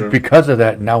 then shrimp. because of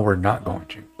that, now we're not going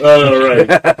to. Oh,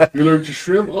 right. You allergic to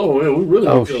shrimp? Oh, yeah, we really.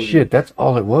 Oh tell you. shit, that's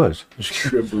all it was.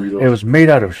 Shrimp burrito. It was made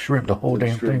out of shrimp, the whole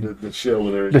damn shrimp, thing. the shell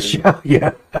and everything. The shell,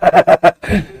 yeah.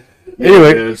 Yeah,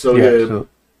 Anyway, man, so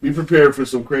be prepared for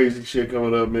some crazy shit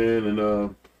coming up, man, and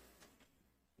we'll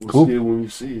Cool. see it when we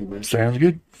see you, man. Sounds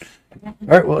good. All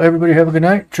right, well, everybody have a good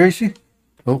night. Tracy?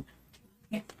 Oh.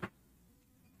 Yeah.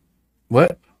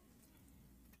 What?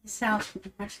 It sounds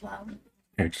much louder.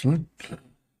 Excellent.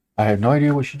 I have no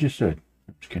idea what she just said.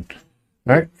 I'm just kidding.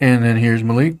 All right, and then here's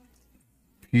Malik.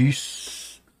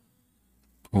 Peace.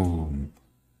 Boom.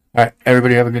 All right,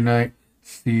 everybody have a good night.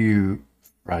 See you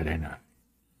Friday night.